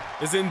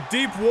is in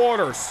deep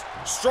waters,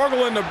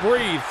 struggling to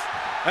breathe,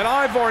 and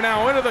Ivar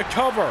now into the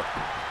cover.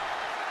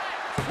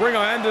 To bring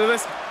an end to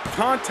this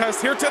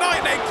contest here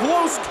tonight, a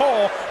close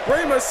call.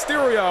 Rey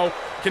Mysterio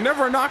can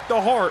never knock the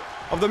heart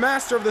of the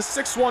master of the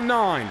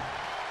 619.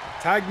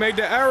 Tag made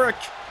to Eric,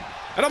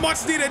 and a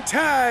much-needed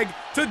tag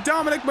to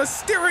Dominic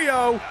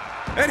Mysterio,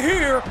 and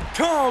here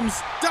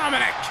comes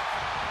Dominic.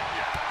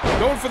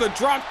 Going for the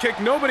drop kick,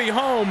 nobody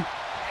home.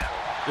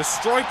 The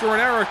Striker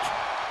and Eric.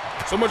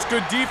 So much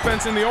good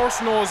defense in the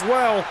arsenal as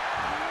well.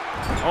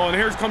 Oh, and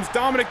here comes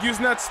Dominic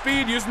using that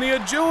speed, using the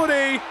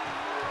agility.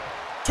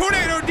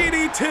 Tornado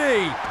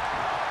DDT.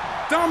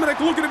 Dominic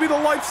looking to be the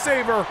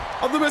lifesaver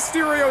of the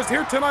Mysterios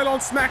here tonight on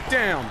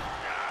SmackDown.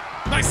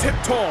 Nice hip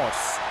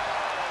toss.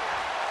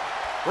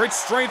 Great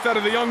strength out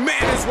of the young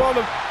man as well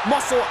to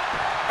muscle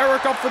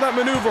Eric up for that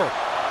maneuver.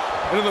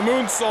 Into the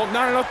moonsault,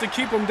 not enough to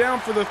keep him down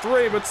for the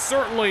 3, but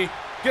certainly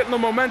getting the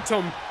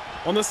momentum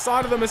on the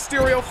side of the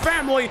Mysterio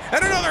family,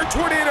 and another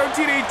tornado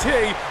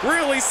DDT.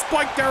 Really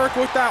spiked Eric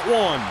with that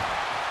one.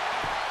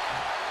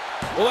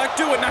 Will that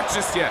do it? Not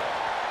just yet.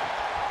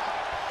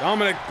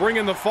 Dominic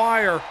bringing the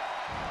fire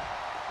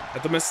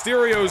that the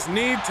Mysterios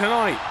need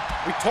tonight.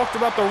 We talked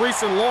about the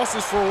recent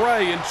losses for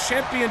Rey in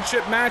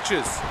championship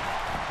matches.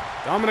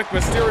 Dominic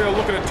Mysterio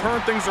looking to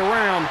turn things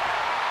around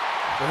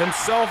for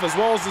himself as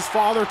well as his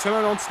father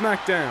tonight on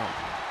SmackDown.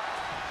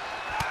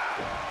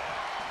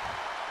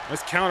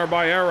 Nice counter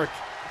by Eric.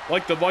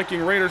 Like the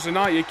Viking Raiders or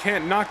not, you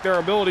can't knock their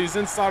abilities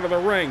inside of the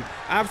ring.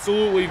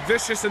 Absolutely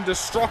vicious and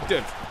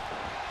destructive.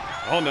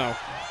 Oh no.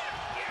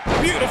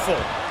 Beautiful.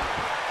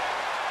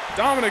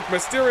 Dominic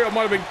Mysterio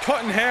might have been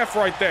cut in half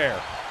right there.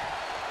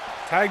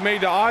 Tag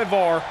made to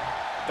Ivar.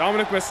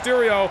 Dominic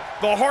Mysterio,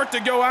 the heart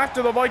to go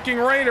after the Viking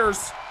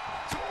Raiders.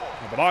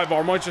 But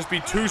Ivar might just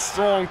be too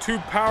strong, too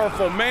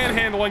powerful,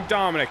 manhandling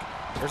Dominic.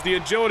 There's the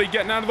agility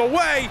getting out of the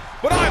way,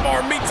 but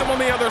Ivar meets him on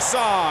the other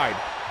side.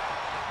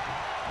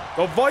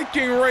 The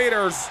Viking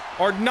Raiders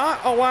are not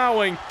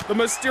allowing the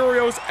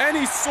Mysterios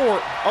any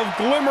sort of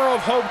glimmer of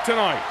hope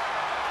tonight.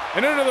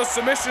 And into the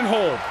submission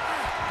hold.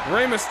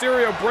 Rey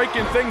Mysterio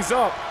breaking things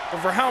up,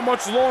 but for how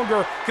much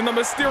longer can the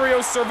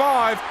Mysterios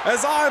survive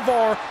as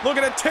Ivar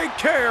looking to take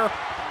care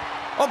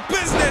of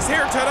business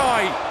here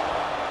tonight?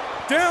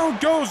 Down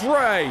goes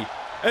Rey.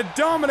 and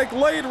Dominic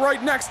laid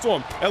right next to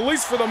him, at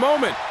least for the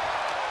moment.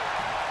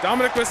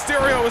 Dominic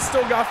Mysterio has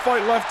still got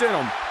fight left in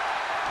him.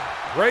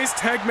 Ray's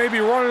tank may be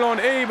running on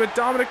A, but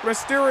Dominic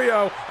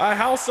Mysterio, a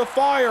house of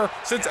fire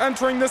since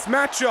entering this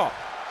matchup.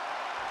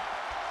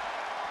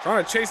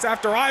 Trying to chase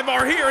after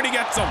Ivar here, and he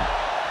gets him.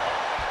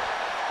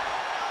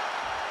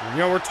 You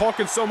know, we're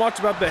talking so much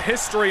about the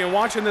history and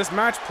watching this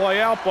match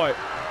play out, but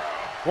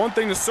one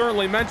thing to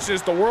certainly mention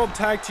is the World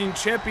Tag Team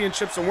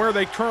Championships and where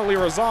they currently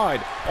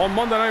reside on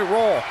Monday Night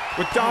Raw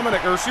with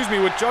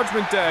with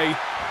Judgment Day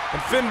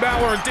and Finn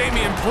Balor and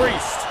Damian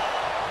Priest.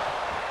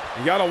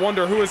 You gotta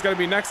wonder who is gonna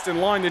be next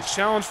in line to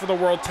challenge for the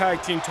World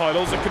Tag Team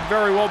titles. It could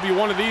very well be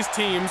one of these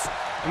teams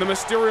and the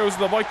Mysterios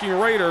and the Viking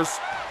Raiders,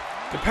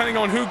 depending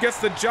on who gets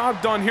the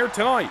job done here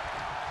tonight.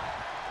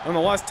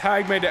 Nonetheless,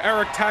 tag made to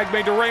Eric, tag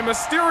made to Rey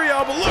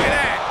Mysterio, but look at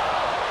that!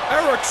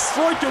 Eric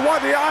striking while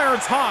the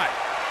iron's hot.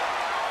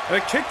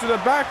 And a kick to the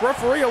back,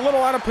 referee a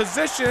little out of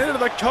position, into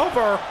the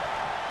cover.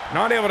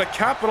 Not able to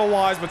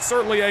capitalize, but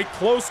certainly a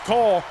close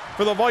call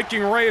for the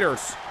Viking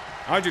Raiders.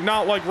 I do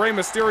not like Rey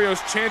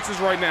Mysterio's chances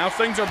right now.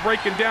 Things are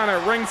breaking down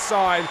at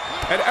ringside.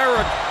 And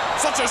Eric,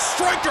 such a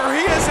striker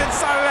he is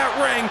inside of that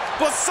ring,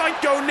 but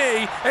psycho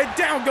knee, and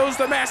down goes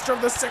the master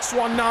of the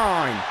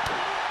 619.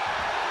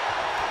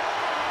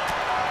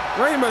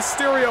 Rey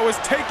Mysterio is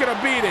taking a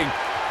beating.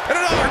 And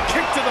another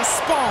kick to the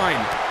spine.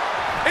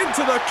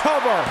 Into the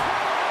cover.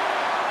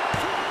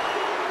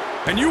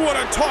 And you want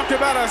to talk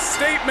about a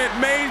statement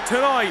made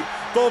tonight.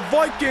 The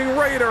Viking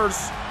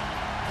Raiders.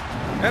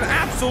 An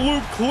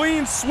absolute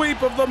clean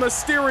sweep of the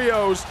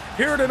Mysterios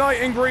here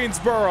tonight in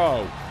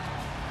Greensboro.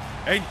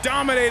 A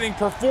dominating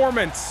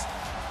performance.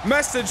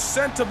 Message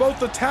sent to both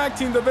the tag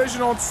team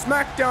division on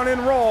SmackDown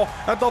and Raw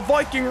that the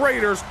Viking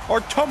Raiders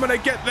are coming to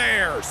get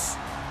theirs.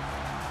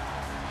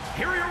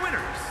 Here are your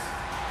winners,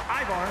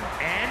 Ivar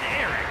and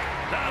Eric,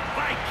 the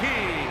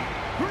Viking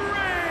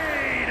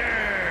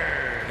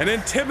Raiders. An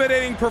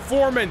intimidating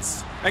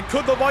performance. And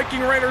could the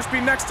Viking Raiders be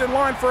next in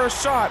line for a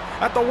shot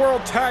at the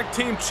World Tag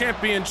Team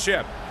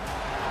Championship?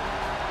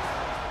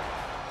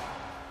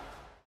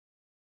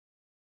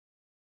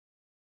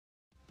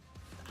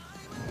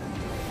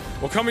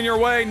 Well, coming your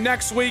way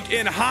next week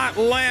in Hot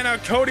Atlanta,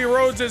 Cody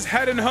Rhodes is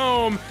heading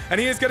home, and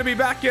he is going to be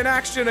back in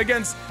action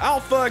against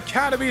Alpha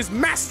Academy's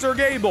Master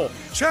Gable.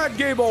 Chad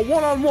Gable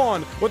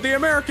one-on-one with the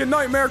American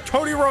Nightmare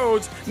Cody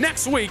Rhodes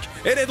next week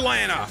in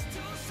Atlanta.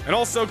 And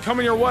also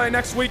coming your way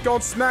next week on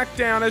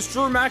SmackDown as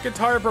Drew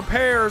McIntyre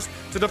prepares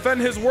to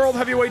defend his World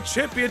Heavyweight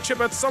Championship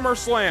at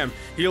SummerSlam.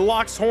 He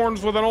locks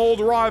horns with an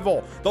old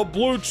rival, the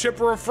Blue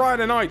Chipper of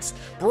Friday nights,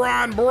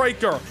 Braun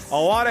Breaker. A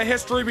lot of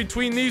history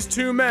between these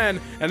two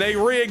men, and they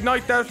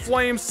reignite that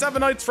flame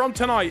 7 nights from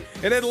tonight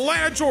in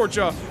Atlanta,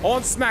 Georgia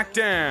on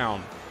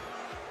SmackDown.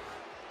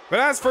 But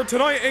as for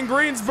tonight in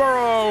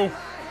Greensboro,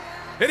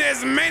 it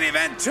is main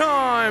event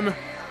time.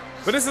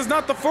 But this is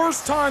not the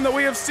first time that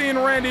we have seen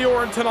Randy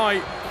Orton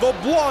tonight. The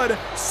blood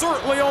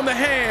certainly on the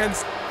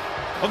hands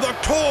of the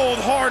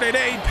cold-hearted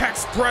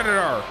Apex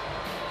Predator.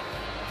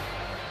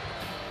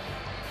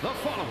 The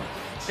following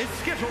is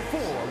scheduled for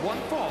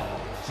one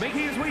fall,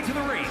 making his way to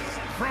the ring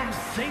from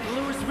St.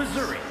 Louis,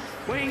 Missouri,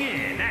 weighing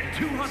in at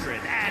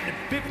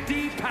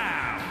 250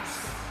 pounds,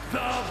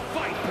 the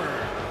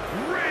Viper,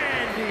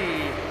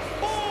 Randy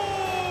Orton.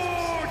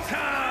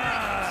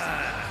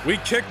 We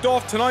kicked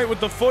off tonight with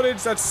the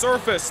footage that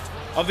surfaced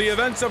of the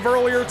events of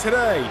earlier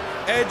today.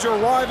 Edge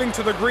arriving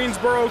to the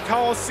Greensboro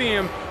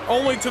Coliseum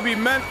only to be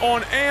met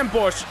on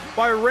ambush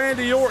by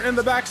Randy Orton in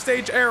the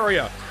backstage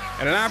area.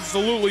 And an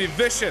absolutely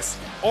vicious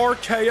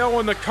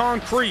RKO in the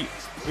concrete.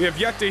 We have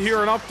yet to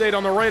hear an update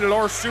on the Rated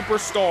R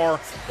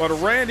Superstar, but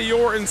Randy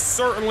Orton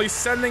certainly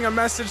sending a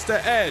message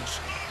to Edge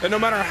that no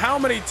matter how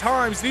many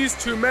times these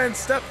two men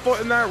step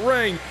foot in that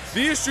ring,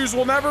 the issues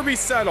will never be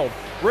settled.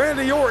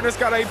 Randy Orton has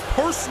got a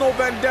personal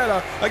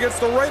vendetta against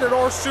the Rated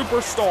R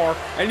Superstar,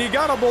 and you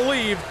gotta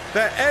believe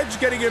that Edge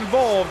getting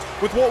involved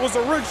with what was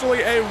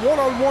originally a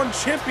one-on-one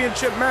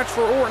championship match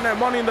for Orton at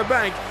Money in the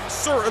Bank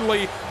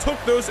certainly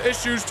took those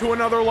issues to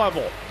another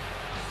level.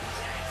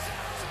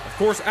 Of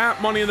course,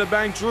 at Money in the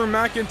Bank, Drew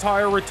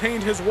McIntyre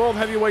retained his World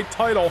Heavyweight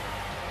title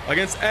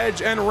against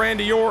Edge and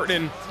Randy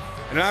Orton.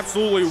 An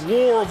absolutely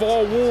war of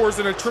all wars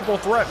in a triple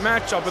threat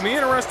matchup. And the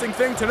interesting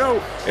thing to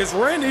note is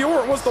Randy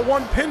Orton was the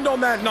one pinned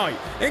on that night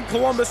in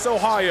Columbus,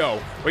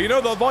 Ohio. But you know,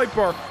 the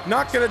Viper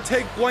not going to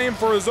take blame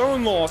for his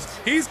own loss.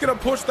 He's going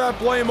to push that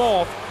blame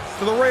off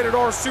to the Rated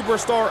R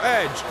Superstar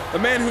Edge, the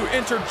man who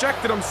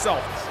interjected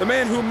himself, the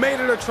man who made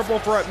it a triple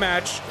threat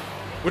match,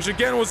 which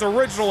again was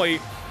originally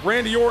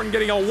Randy Orton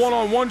getting a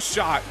one-on-one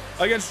shot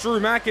against Drew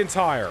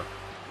McIntyre.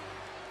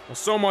 Well,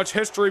 so much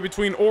history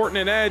between Orton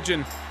and Edge,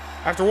 and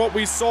after what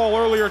we saw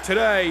earlier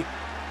today,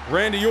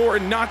 Randy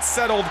Orton not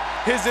settled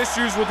his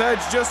issues with Edge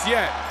just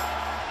yet.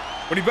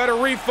 But he better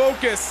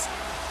refocus,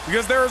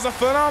 because there is a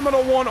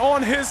phenomenal one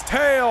on his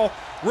tail.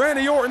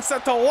 Randy Orton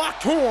set to lock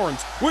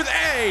horns with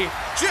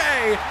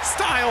AJ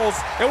Styles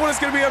in what is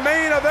going to be a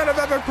main event of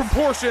epic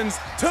proportions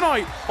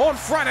tonight on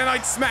Friday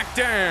Night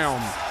SmackDown.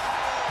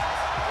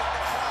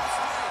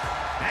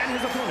 And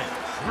his opponent,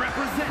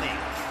 representing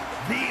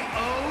the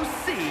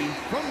OC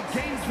from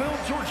Gainesville,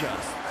 Georgia,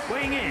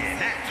 weighing in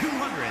at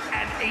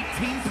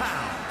 218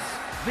 pounds,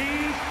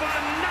 the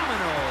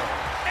phenomenal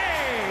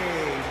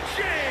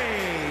AJ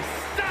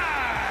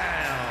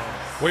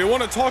Styles. We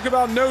want to talk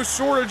about no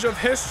shortage of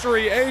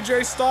history.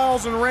 AJ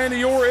Styles and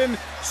Randy Orton,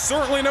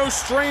 certainly no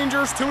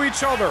strangers to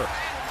each other.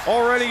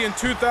 Already in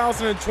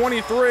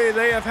 2023,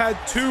 they have had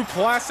two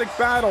classic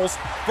battles,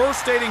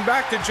 first dating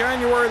back to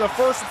January the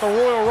 1st at the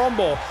Royal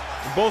Rumble.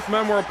 Both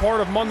men were a part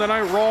of Monday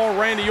Night Raw.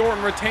 Randy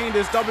Orton retained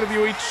his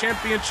WWE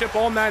Championship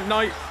on that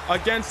night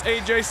against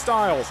AJ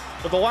Styles.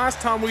 But the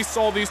last time we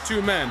saw these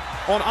two men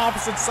on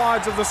opposite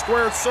sides of the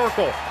squared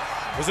circle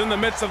was in the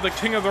midst of the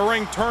King of the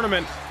Ring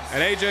tournament,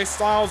 and AJ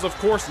Styles, of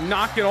course,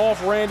 knocking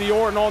off Randy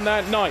Orton on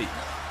that night.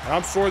 And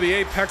I'm sure the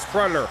Apex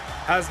Predator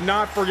has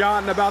not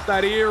forgotten about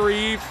that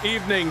eerie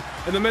evening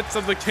in the midst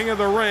of the King of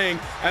the Ring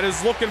and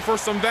is looking for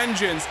some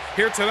vengeance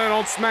here tonight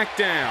on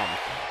SmackDown.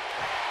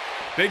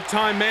 Big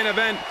time main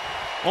event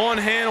on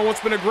hand on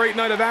what's been a great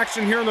night of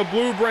action here in the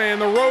Blue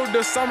Brand. The road to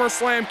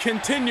SummerSlam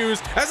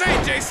continues as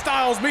AJ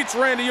Styles meets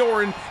Randy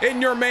Orton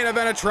in your main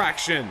event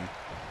attraction.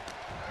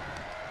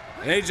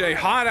 And AJ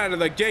hot out of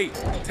the gate,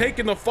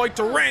 taking the fight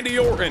to Randy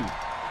Orton.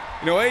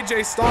 You know,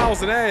 AJ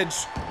Styles and Edge,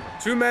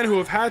 two men who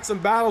have had some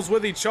battles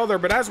with each other,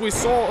 but as we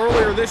saw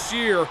earlier this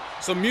year,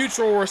 some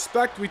mutual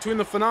respect between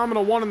the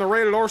Phenomenal One and the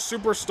Rated R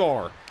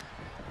Superstar.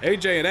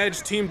 AJ and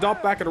Edge teamed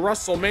up back at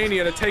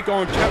WrestleMania to take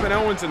on Kevin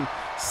Owens and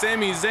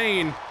Sami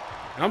Zayn.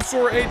 And I'm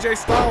sure AJ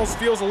Styles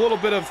feels a little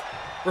bit of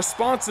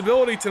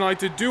responsibility tonight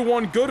to do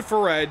one good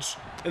for Edge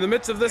in the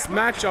midst of this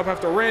matchup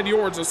after Randy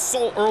Orton's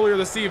assault earlier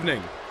this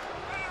evening.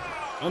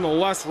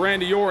 Nonetheless,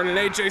 Randy Orton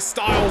and AJ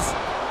Styles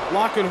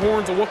locking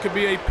horns on what could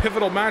be a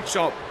pivotal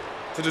matchup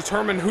to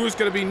determine who's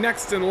going to be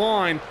next in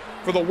line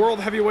for the World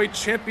Heavyweight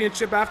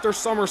Championship after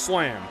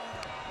SummerSlam.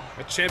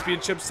 A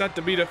championship set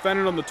to be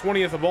defended on the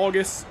 20th of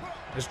August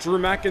as Drew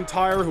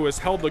McIntyre, who has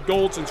held the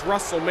gold since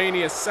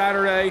WrestleMania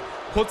Saturday,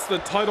 puts the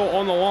title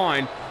on the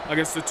line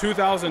against the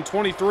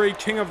 2023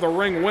 King of the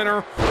Ring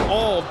winner,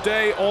 All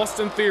Day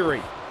Austin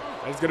Theory.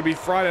 That is going to be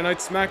Friday Night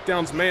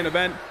SmackDown's main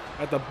event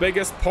at the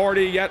biggest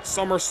party yet,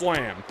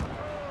 SummerSlam.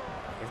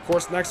 Of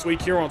course, next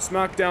week here on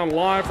SmackDown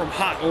Live from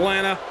hot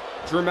Atlanta,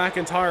 Drew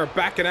McIntyre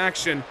back in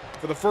action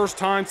for the first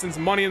time since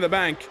Money in the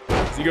Bank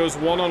as he goes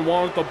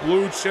one-on-one with the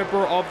blue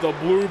chipper of the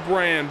Blue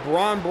Brand,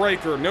 Braun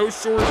Breaker. No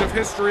shortage of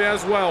history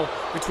as well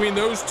between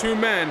those two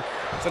men,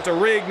 set to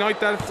reignite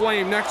that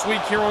flame next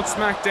week here on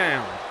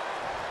SmackDown.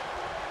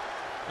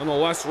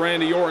 Nonetheless,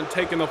 Randy Orton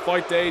taking the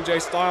fight to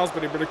AJ Styles,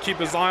 but he better keep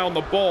his eye on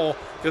the ball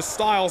because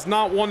Styles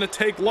not one to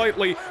take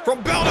lightly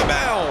from bell to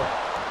bell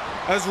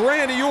as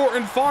Randy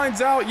Orton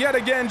finds out yet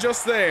again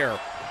just there.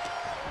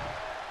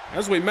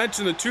 As we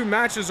mentioned, the two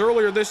matches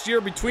earlier this year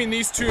between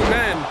these two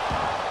men,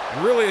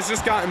 and really it's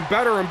just gotten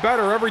better and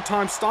better every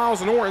time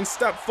Styles and Orton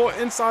step foot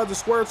inside the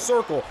squared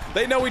circle.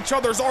 They know each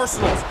other's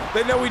arsenals.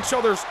 They know each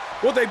other's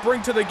what they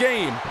bring to the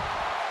game.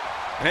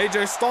 And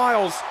AJ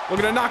Styles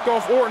looking to knock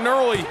off Orton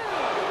early,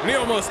 and he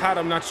almost had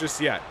him, not just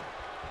yet.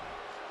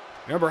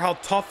 Remember how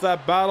tough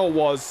that battle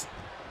was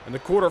in the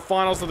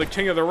quarterfinals of the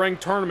King of the Ring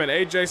tournament.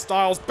 AJ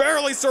Styles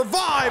barely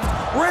survived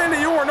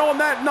Randy Orton on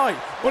that night,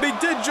 but he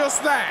did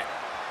just that.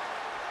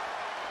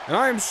 And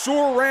I am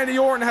sure Randy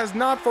Orton has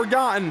not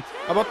forgotten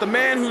about the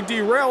man who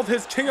derailed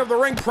his King of the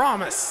Ring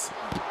promise.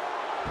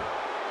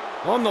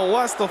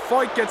 Nonetheless, the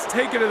fight gets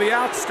taken to the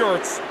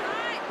outskirts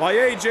by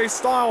AJ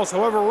Styles.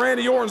 However,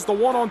 Randy Orton's the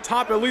one on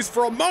top, at least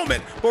for a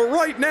moment. But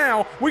right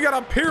now, we got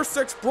a Pier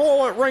 6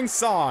 brawl at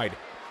ringside.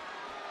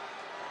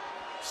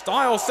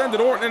 Styles sending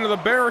Orton into the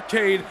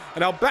barricade,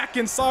 and now back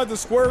inside the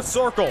square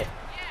circle.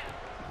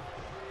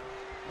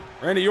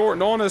 Randy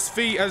Orton on his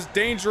feet, as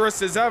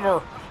dangerous as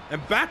ever.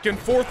 And back and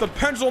forth, the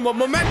pendulum of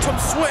momentum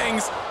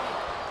swings.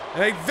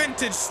 And a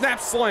vintage snap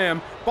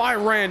slam by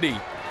Randy.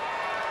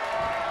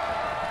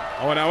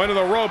 Oh, and now into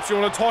the ropes. You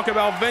want to talk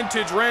about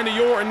vintage. Randy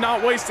Orton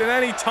not wasting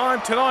any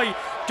time tonight,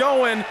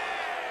 going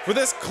for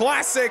this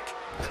classic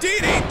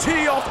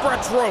DDT off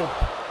Brett's rope.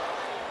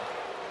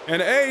 And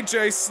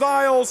AJ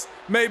Styles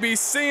may be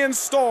seeing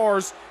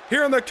stars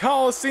here in the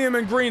Coliseum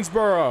in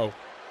Greensboro.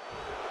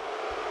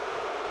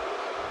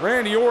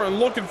 Randy Orton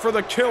looking for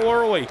the kill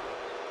early.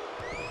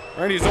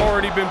 Randy's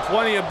already been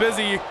plenty of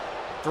busy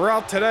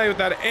throughout today with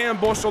that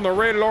ambush on the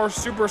Rated R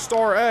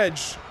Superstar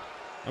Edge.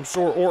 I'm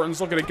sure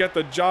Orton's looking to get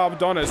the job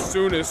done as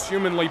soon as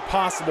humanly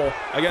possible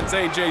against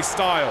AJ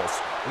Styles.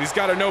 And he's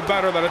got to know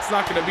better that it's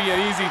not going to be an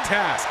easy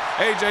task.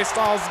 AJ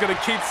Styles is going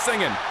to keep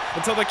singing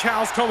until the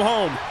cows come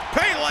home.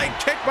 Pele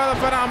kick by the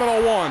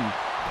Phenomenal One.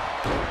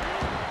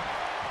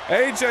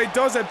 AJ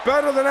does it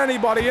better than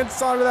anybody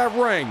inside of that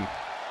ring.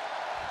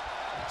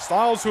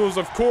 Styles, who is,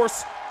 of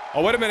course,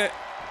 oh, wait a minute.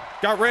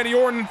 Got Randy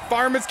Orton,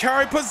 fireman's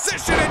carry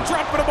position, and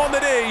dropping him on the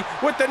knee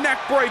with the neck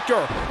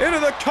breaker. Into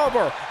the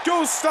cover,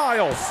 goes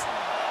Styles.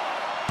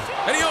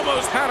 And he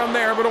almost had him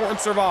there, but Orton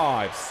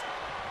survives.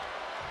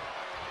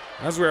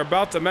 As we were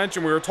about to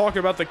mention, we were talking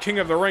about the King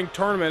of the Ring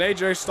tournament.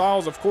 AJ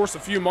Styles, of course, a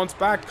few months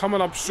back, coming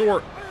up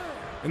short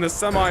in the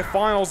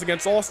semifinals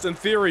against Austin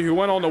Theory, who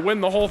went on to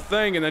win the whole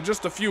thing. And then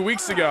just a few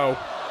weeks ago,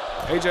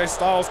 AJ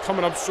Styles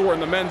coming up short in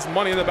the men's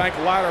Money in the Bank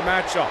ladder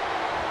matchup.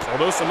 So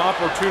although some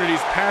opportunities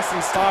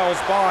passing Styles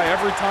by,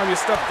 every time you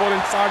step foot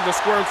inside the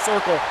squared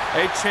circle,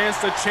 a chance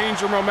to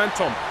change your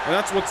momentum. And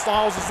that's what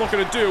Styles is looking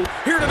to do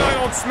here tonight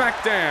on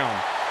SmackDown.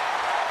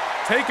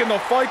 Taking the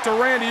fight to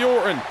Randy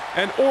Orton,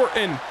 and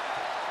Orton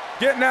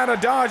getting out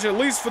of dodge, at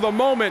least for the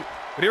moment.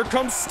 But here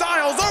comes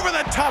Styles over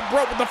the top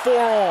rope with the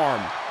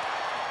forearm.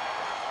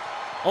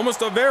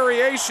 Almost a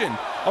variation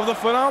of the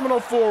phenomenal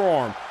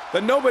forearm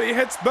that nobody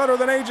hits better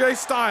than AJ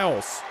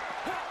Styles.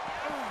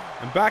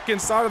 And back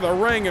inside of the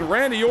ring, and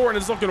Randy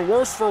Orton is looking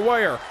worse for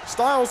wear.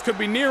 Styles could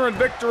be nearing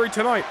victory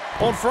tonight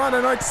on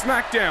Friday Night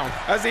SmackDown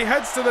as he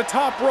heads to the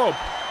top rope.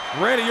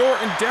 Randy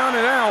Orton down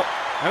and out,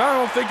 and I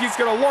don't think he's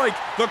gonna like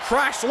the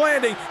crash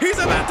landing he's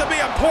about to be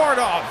a part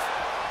of.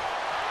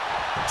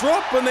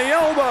 Dropping the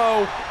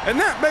elbow, and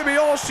that may be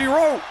all she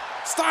wrote.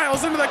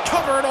 Styles into the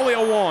cover at only a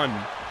 1.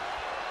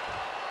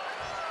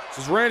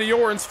 This is Randy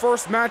Orton's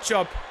first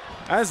matchup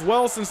as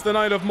well since the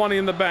night of Money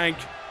in the Bank.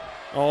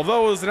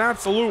 Although it was an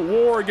absolute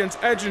war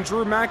against Edge and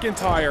Drew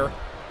McIntyre,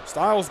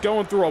 Styles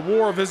going through a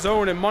war of his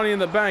own in Money in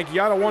the Bank. You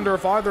gotta wonder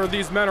if either of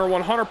these men are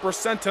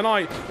 100%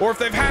 tonight, or if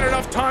they've had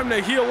enough time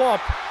to heal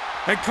up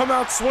and come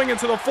out swinging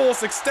to the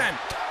fullest extent.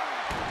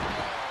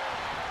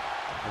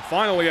 And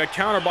finally, a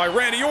counter by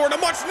Randy Orton,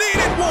 a much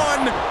needed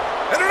one,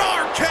 and an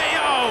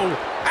RKO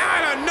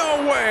out of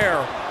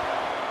nowhere.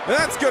 And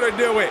that's gonna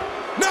do it.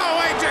 No,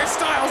 AJ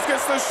Styles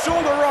gets the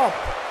shoulder up.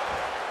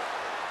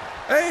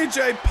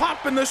 AJ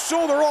popping the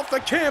shoulder off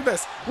the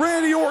canvas.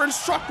 Randy Orton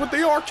struck with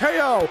the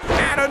RKO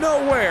out of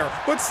nowhere.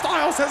 But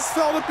Styles has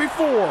felt it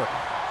before.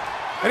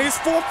 And he's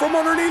fought from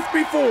underneath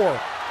before.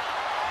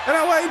 And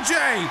now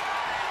AJ.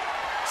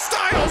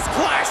 Styles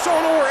clash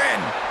on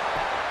Orton.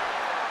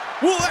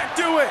 Will that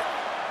do it?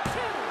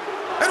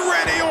 And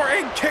Randy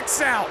Orton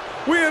kicks out.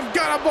 We have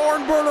got a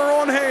barn burner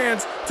on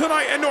hands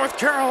tonight in North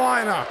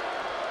Carolina.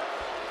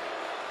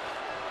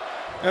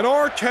 An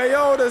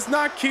RKO does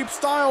not keep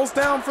Styles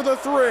down for the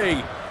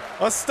 3.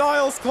 A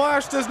Styles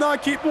clash does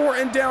not keep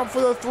Orton down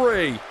for the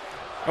 3.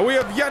 And we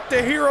have yet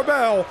to hear a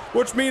bell,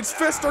 which means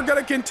fists are going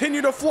to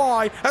continue to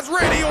fly as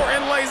Randy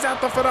Orton lays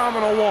out the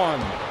phenomenal 1.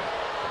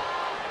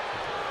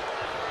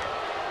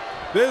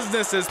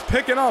 Business is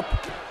picking up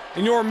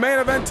in your main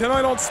event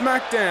tonight on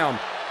SmackDown.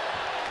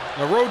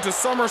 The road to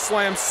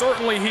SummerSlam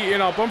certainly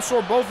heating up. I'm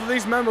sure both of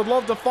these men would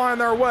love to find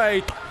their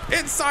way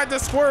inside the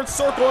squared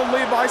circle in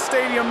Levi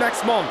Stadium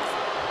next month.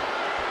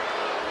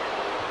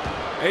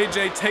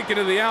 AJ taking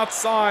to the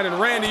outside, and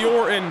Randy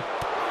Orton,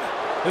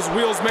 his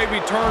wheels may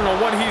be turning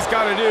on what he's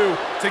got to do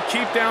to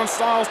keep down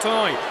Styles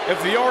tonight. If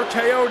the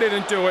RKO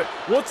didn't do it,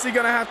 what's he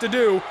going to have to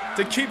do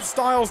to keep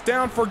Styles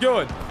down for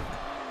good?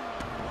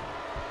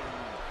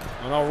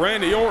 And now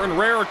Randy Orton,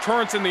 rare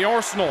occurrence in the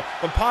arsenal,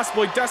 but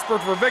possibly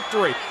desperate for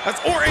victory as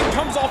Orton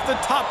comes off the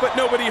top, but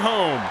nobody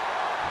home.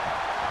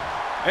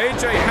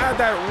 AJ had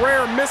that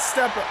rare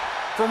misstep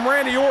from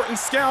Randy Orton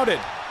scouted.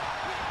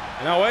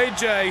 And now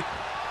AJ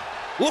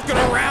looking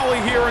to rally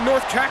here in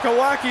North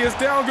Kakalaki as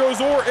down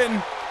goes Orton.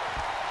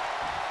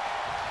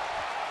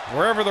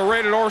 Wherever the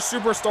rated R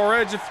superstar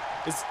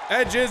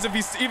Edge is, if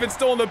he's even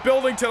still in the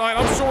building tonight,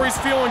 I'm sure he's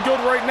feeling good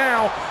right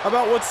now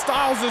about what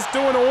Styles is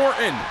doing to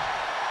Orton.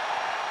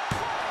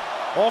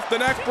 Off the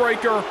neck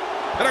breaker,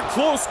 and a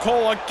close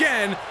call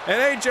again,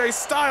 and AJ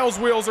Styles'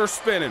 wheels are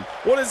spinning.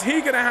 What is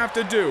he gonna have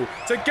to do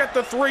to get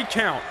the 3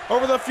 count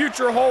over the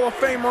future Hall of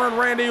Famer and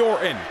Randy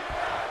Orton?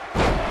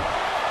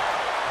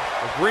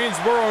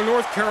 Greensboro,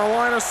 North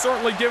Carolina,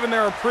 certainly giving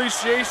their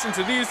appreciation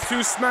to these 2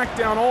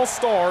 SmackDown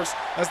All-Stars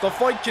as the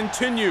fight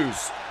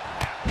continues.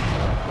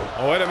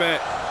 Oh, wait a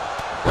minute.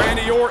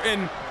 Randy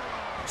Orton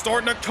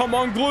starting to come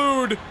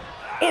unglued.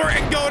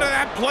 Orton go to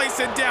that place,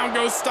 and down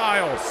goes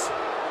Styles.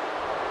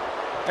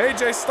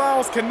 AJ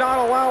Styles cannot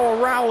allow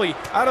a rally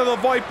out of the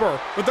Viper,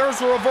 but there's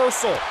a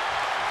reversal.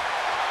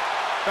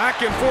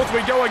 Back and forth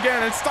we go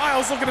again, and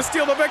Styles looking to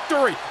steal the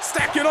victory.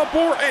 Stacking up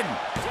Orton.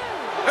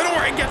 And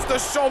Orton gets the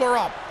shoulder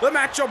up. The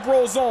matchup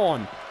rolls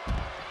on.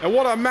 And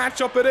what a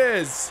matchup it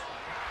is.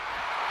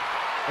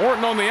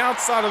 Orton on the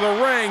outside of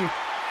the ring,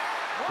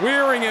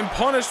 wearing in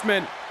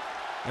punishment.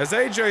 As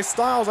AJ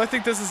Styles, I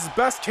think this is his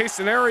best case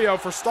scenario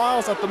for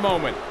Styles at the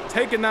moment.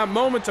 Taking that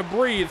moment to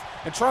breathe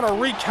and trying to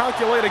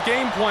recalculate a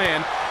game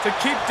plan to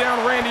keep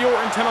down Randy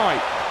Orton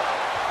tonight.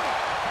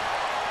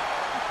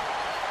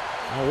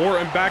 Now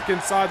Orton back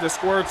inside the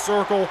squared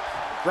circle,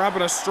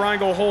 grabbing a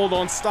stranglehold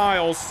on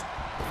Styles.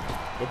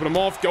 Flipping him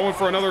off, going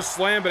for another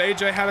slam, but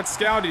AJ had it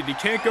scouted. You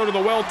can't go to the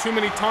well too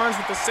many times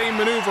with the same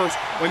maneuvers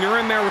when you're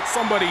in there with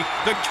somebody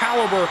the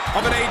caliber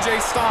of an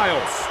AJ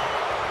Styles.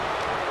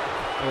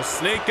 Little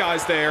snake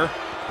eyes there.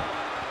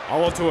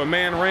 All up to a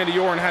man Randy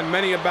Orton had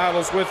many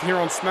battles with here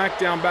on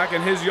SmackDown back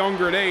in his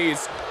younger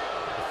days.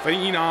 The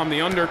Phenom,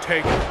 The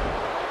Undertaker.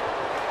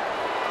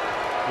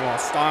 Well,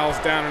 Styles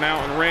down and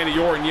out, and Randy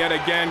Orton yet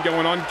again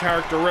going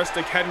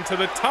uncharacteristic, heading to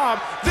the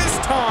top. This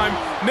time,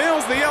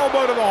 nails the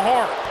elbow to the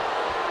heart.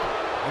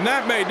 And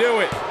that may do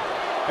it.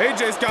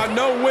 AJ's got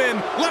no win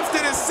left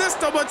in his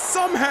system, but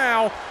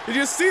somehow, did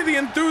you see the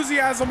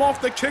enthusiasm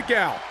off the kick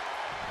out?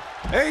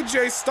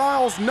 AJ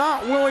Styles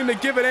not willing to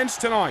give an inch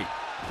tonight.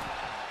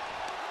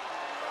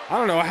 I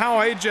don't know how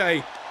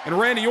AJ and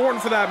Randy Orton,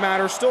 for that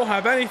matter, still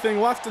have anything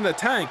left in the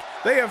tank.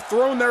 They have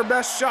thrown their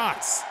best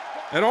shots.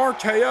 An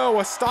RKO,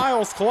 a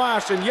Styles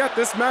clash, and yet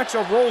this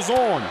matchup rolls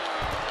on.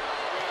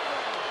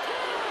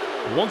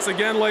 Once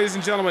again, ladies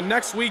and gentlemen,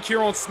 next week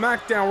here on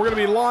SmackDown, we're going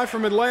to be live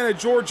from Atlanta,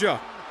 Georgia.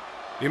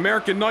 The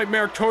American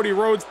Nightmare Cody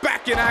Rhodes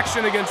back in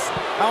action against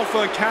Alpha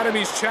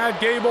Academy's Chad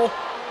Gable.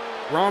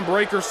 Ron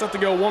Breakker set to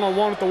go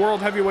one-on-one with the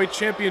World Heavyweight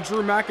Champion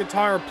Drew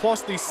McIntyre,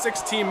 plus the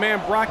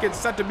 16-man bracket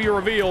set to be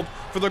revealed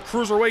for the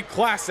Cruiserweight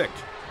Classic.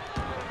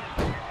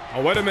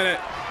 Oh, wait a minute.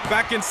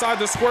 Back inside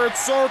the squared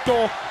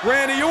circle,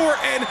 Randy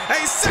Orton,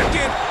 a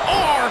second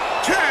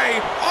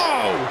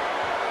RKO!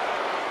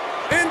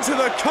 Into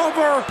the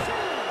cover.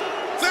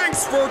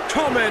 Thanks for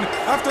coming.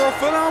 After a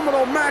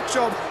phenomenal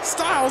matchup,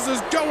 Styles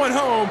is going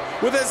home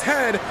with his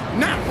head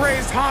not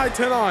raised high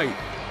tonight.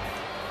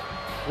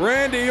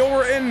 Randy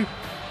Orton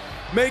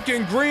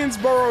making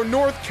Greensboro,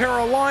 North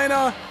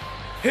Carolina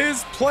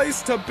his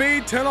place to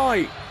be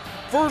tonight.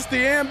 First the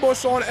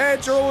ambush on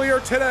Edge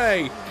earlier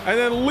today, and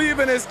then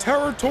leaving his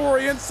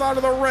territory inside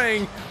of the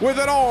ring with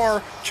an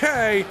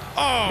RKO.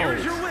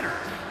 Here's your winner,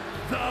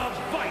 the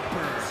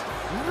Viper,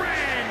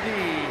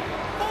 Randy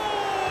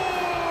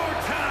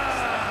Orton.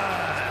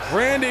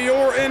 Randy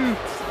Orton,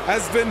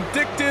 as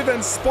vindictive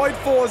and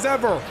spiteful as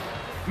ever,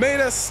 made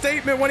a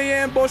statement when he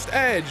ambushed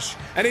Edge,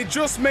 and he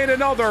just made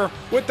another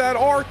with that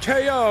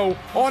RKO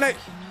on it.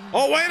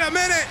 Oh, wait a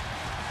minute!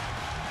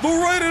 The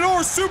Rated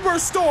R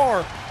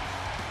Superstar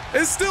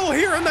is still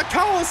here in the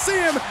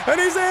Coliseum, and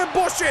he's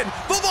ambushing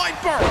the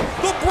Viper.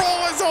 The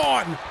brawl is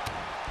on.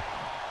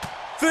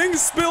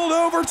 Things spilled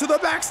over to the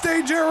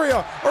backstage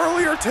area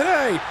earlier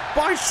today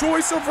by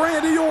choice of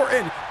Randy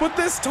Orton, but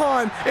this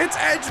time it's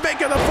Edge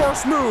making the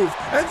first move,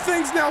 and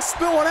things now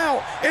spilling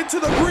out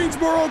into the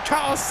Greensboro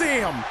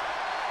Coliseum.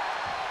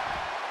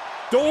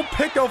 Don't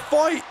pick a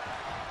fight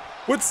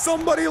with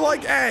somebody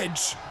like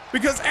Edge,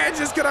 because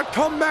Edge is gonna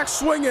come back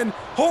swinging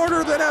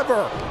harder than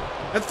ever.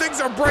 And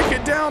things are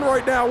breaking down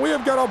right now. We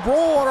have got a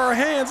brawl on our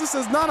hands. This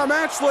is not a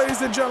match,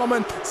 ladies and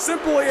gentlemen.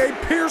 Simply a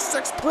Pier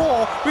 6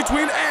 brawl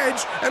between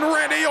Edge and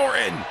Randy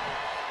Orton.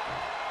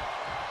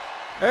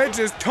 Edge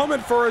is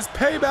coming for his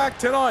payback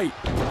tonight.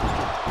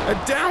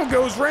 And down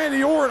goes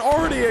Randy Orton,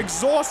 already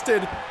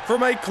exhausted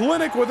from a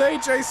clinic with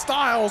AJ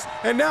Styles,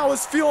 and now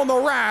is feeling the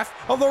wrath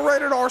of the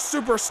Rated R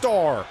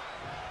Superstar.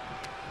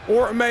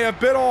 Orton may have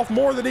bit off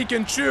more than he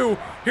can chew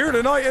here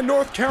tonight in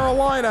North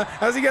Carolina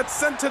as he gets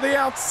sent to the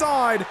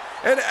outside,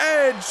 and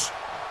Edge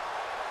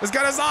has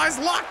got his eyes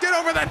locked in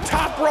over the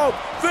top rope.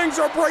 Things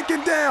are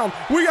breaking down.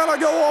 We gotta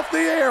go off the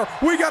air.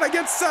 We gotta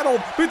get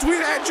settled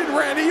between Edge and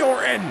Randy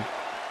Orton.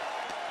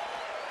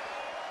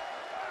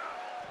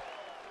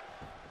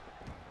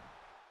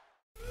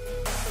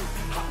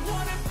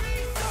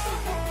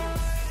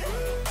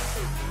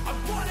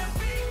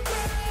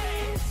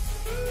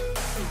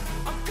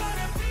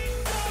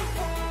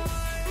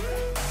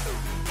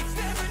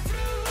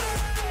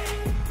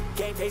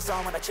 Face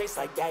on when I chase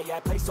like that, yeah, I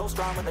play so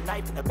strong with a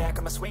knife in the back.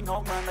 I'ma swing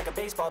home run like a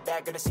baseball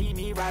bat. Gonna see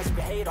me rise if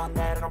you hate on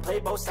that. I don't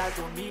play both sides,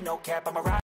 doing me no cap. I'm a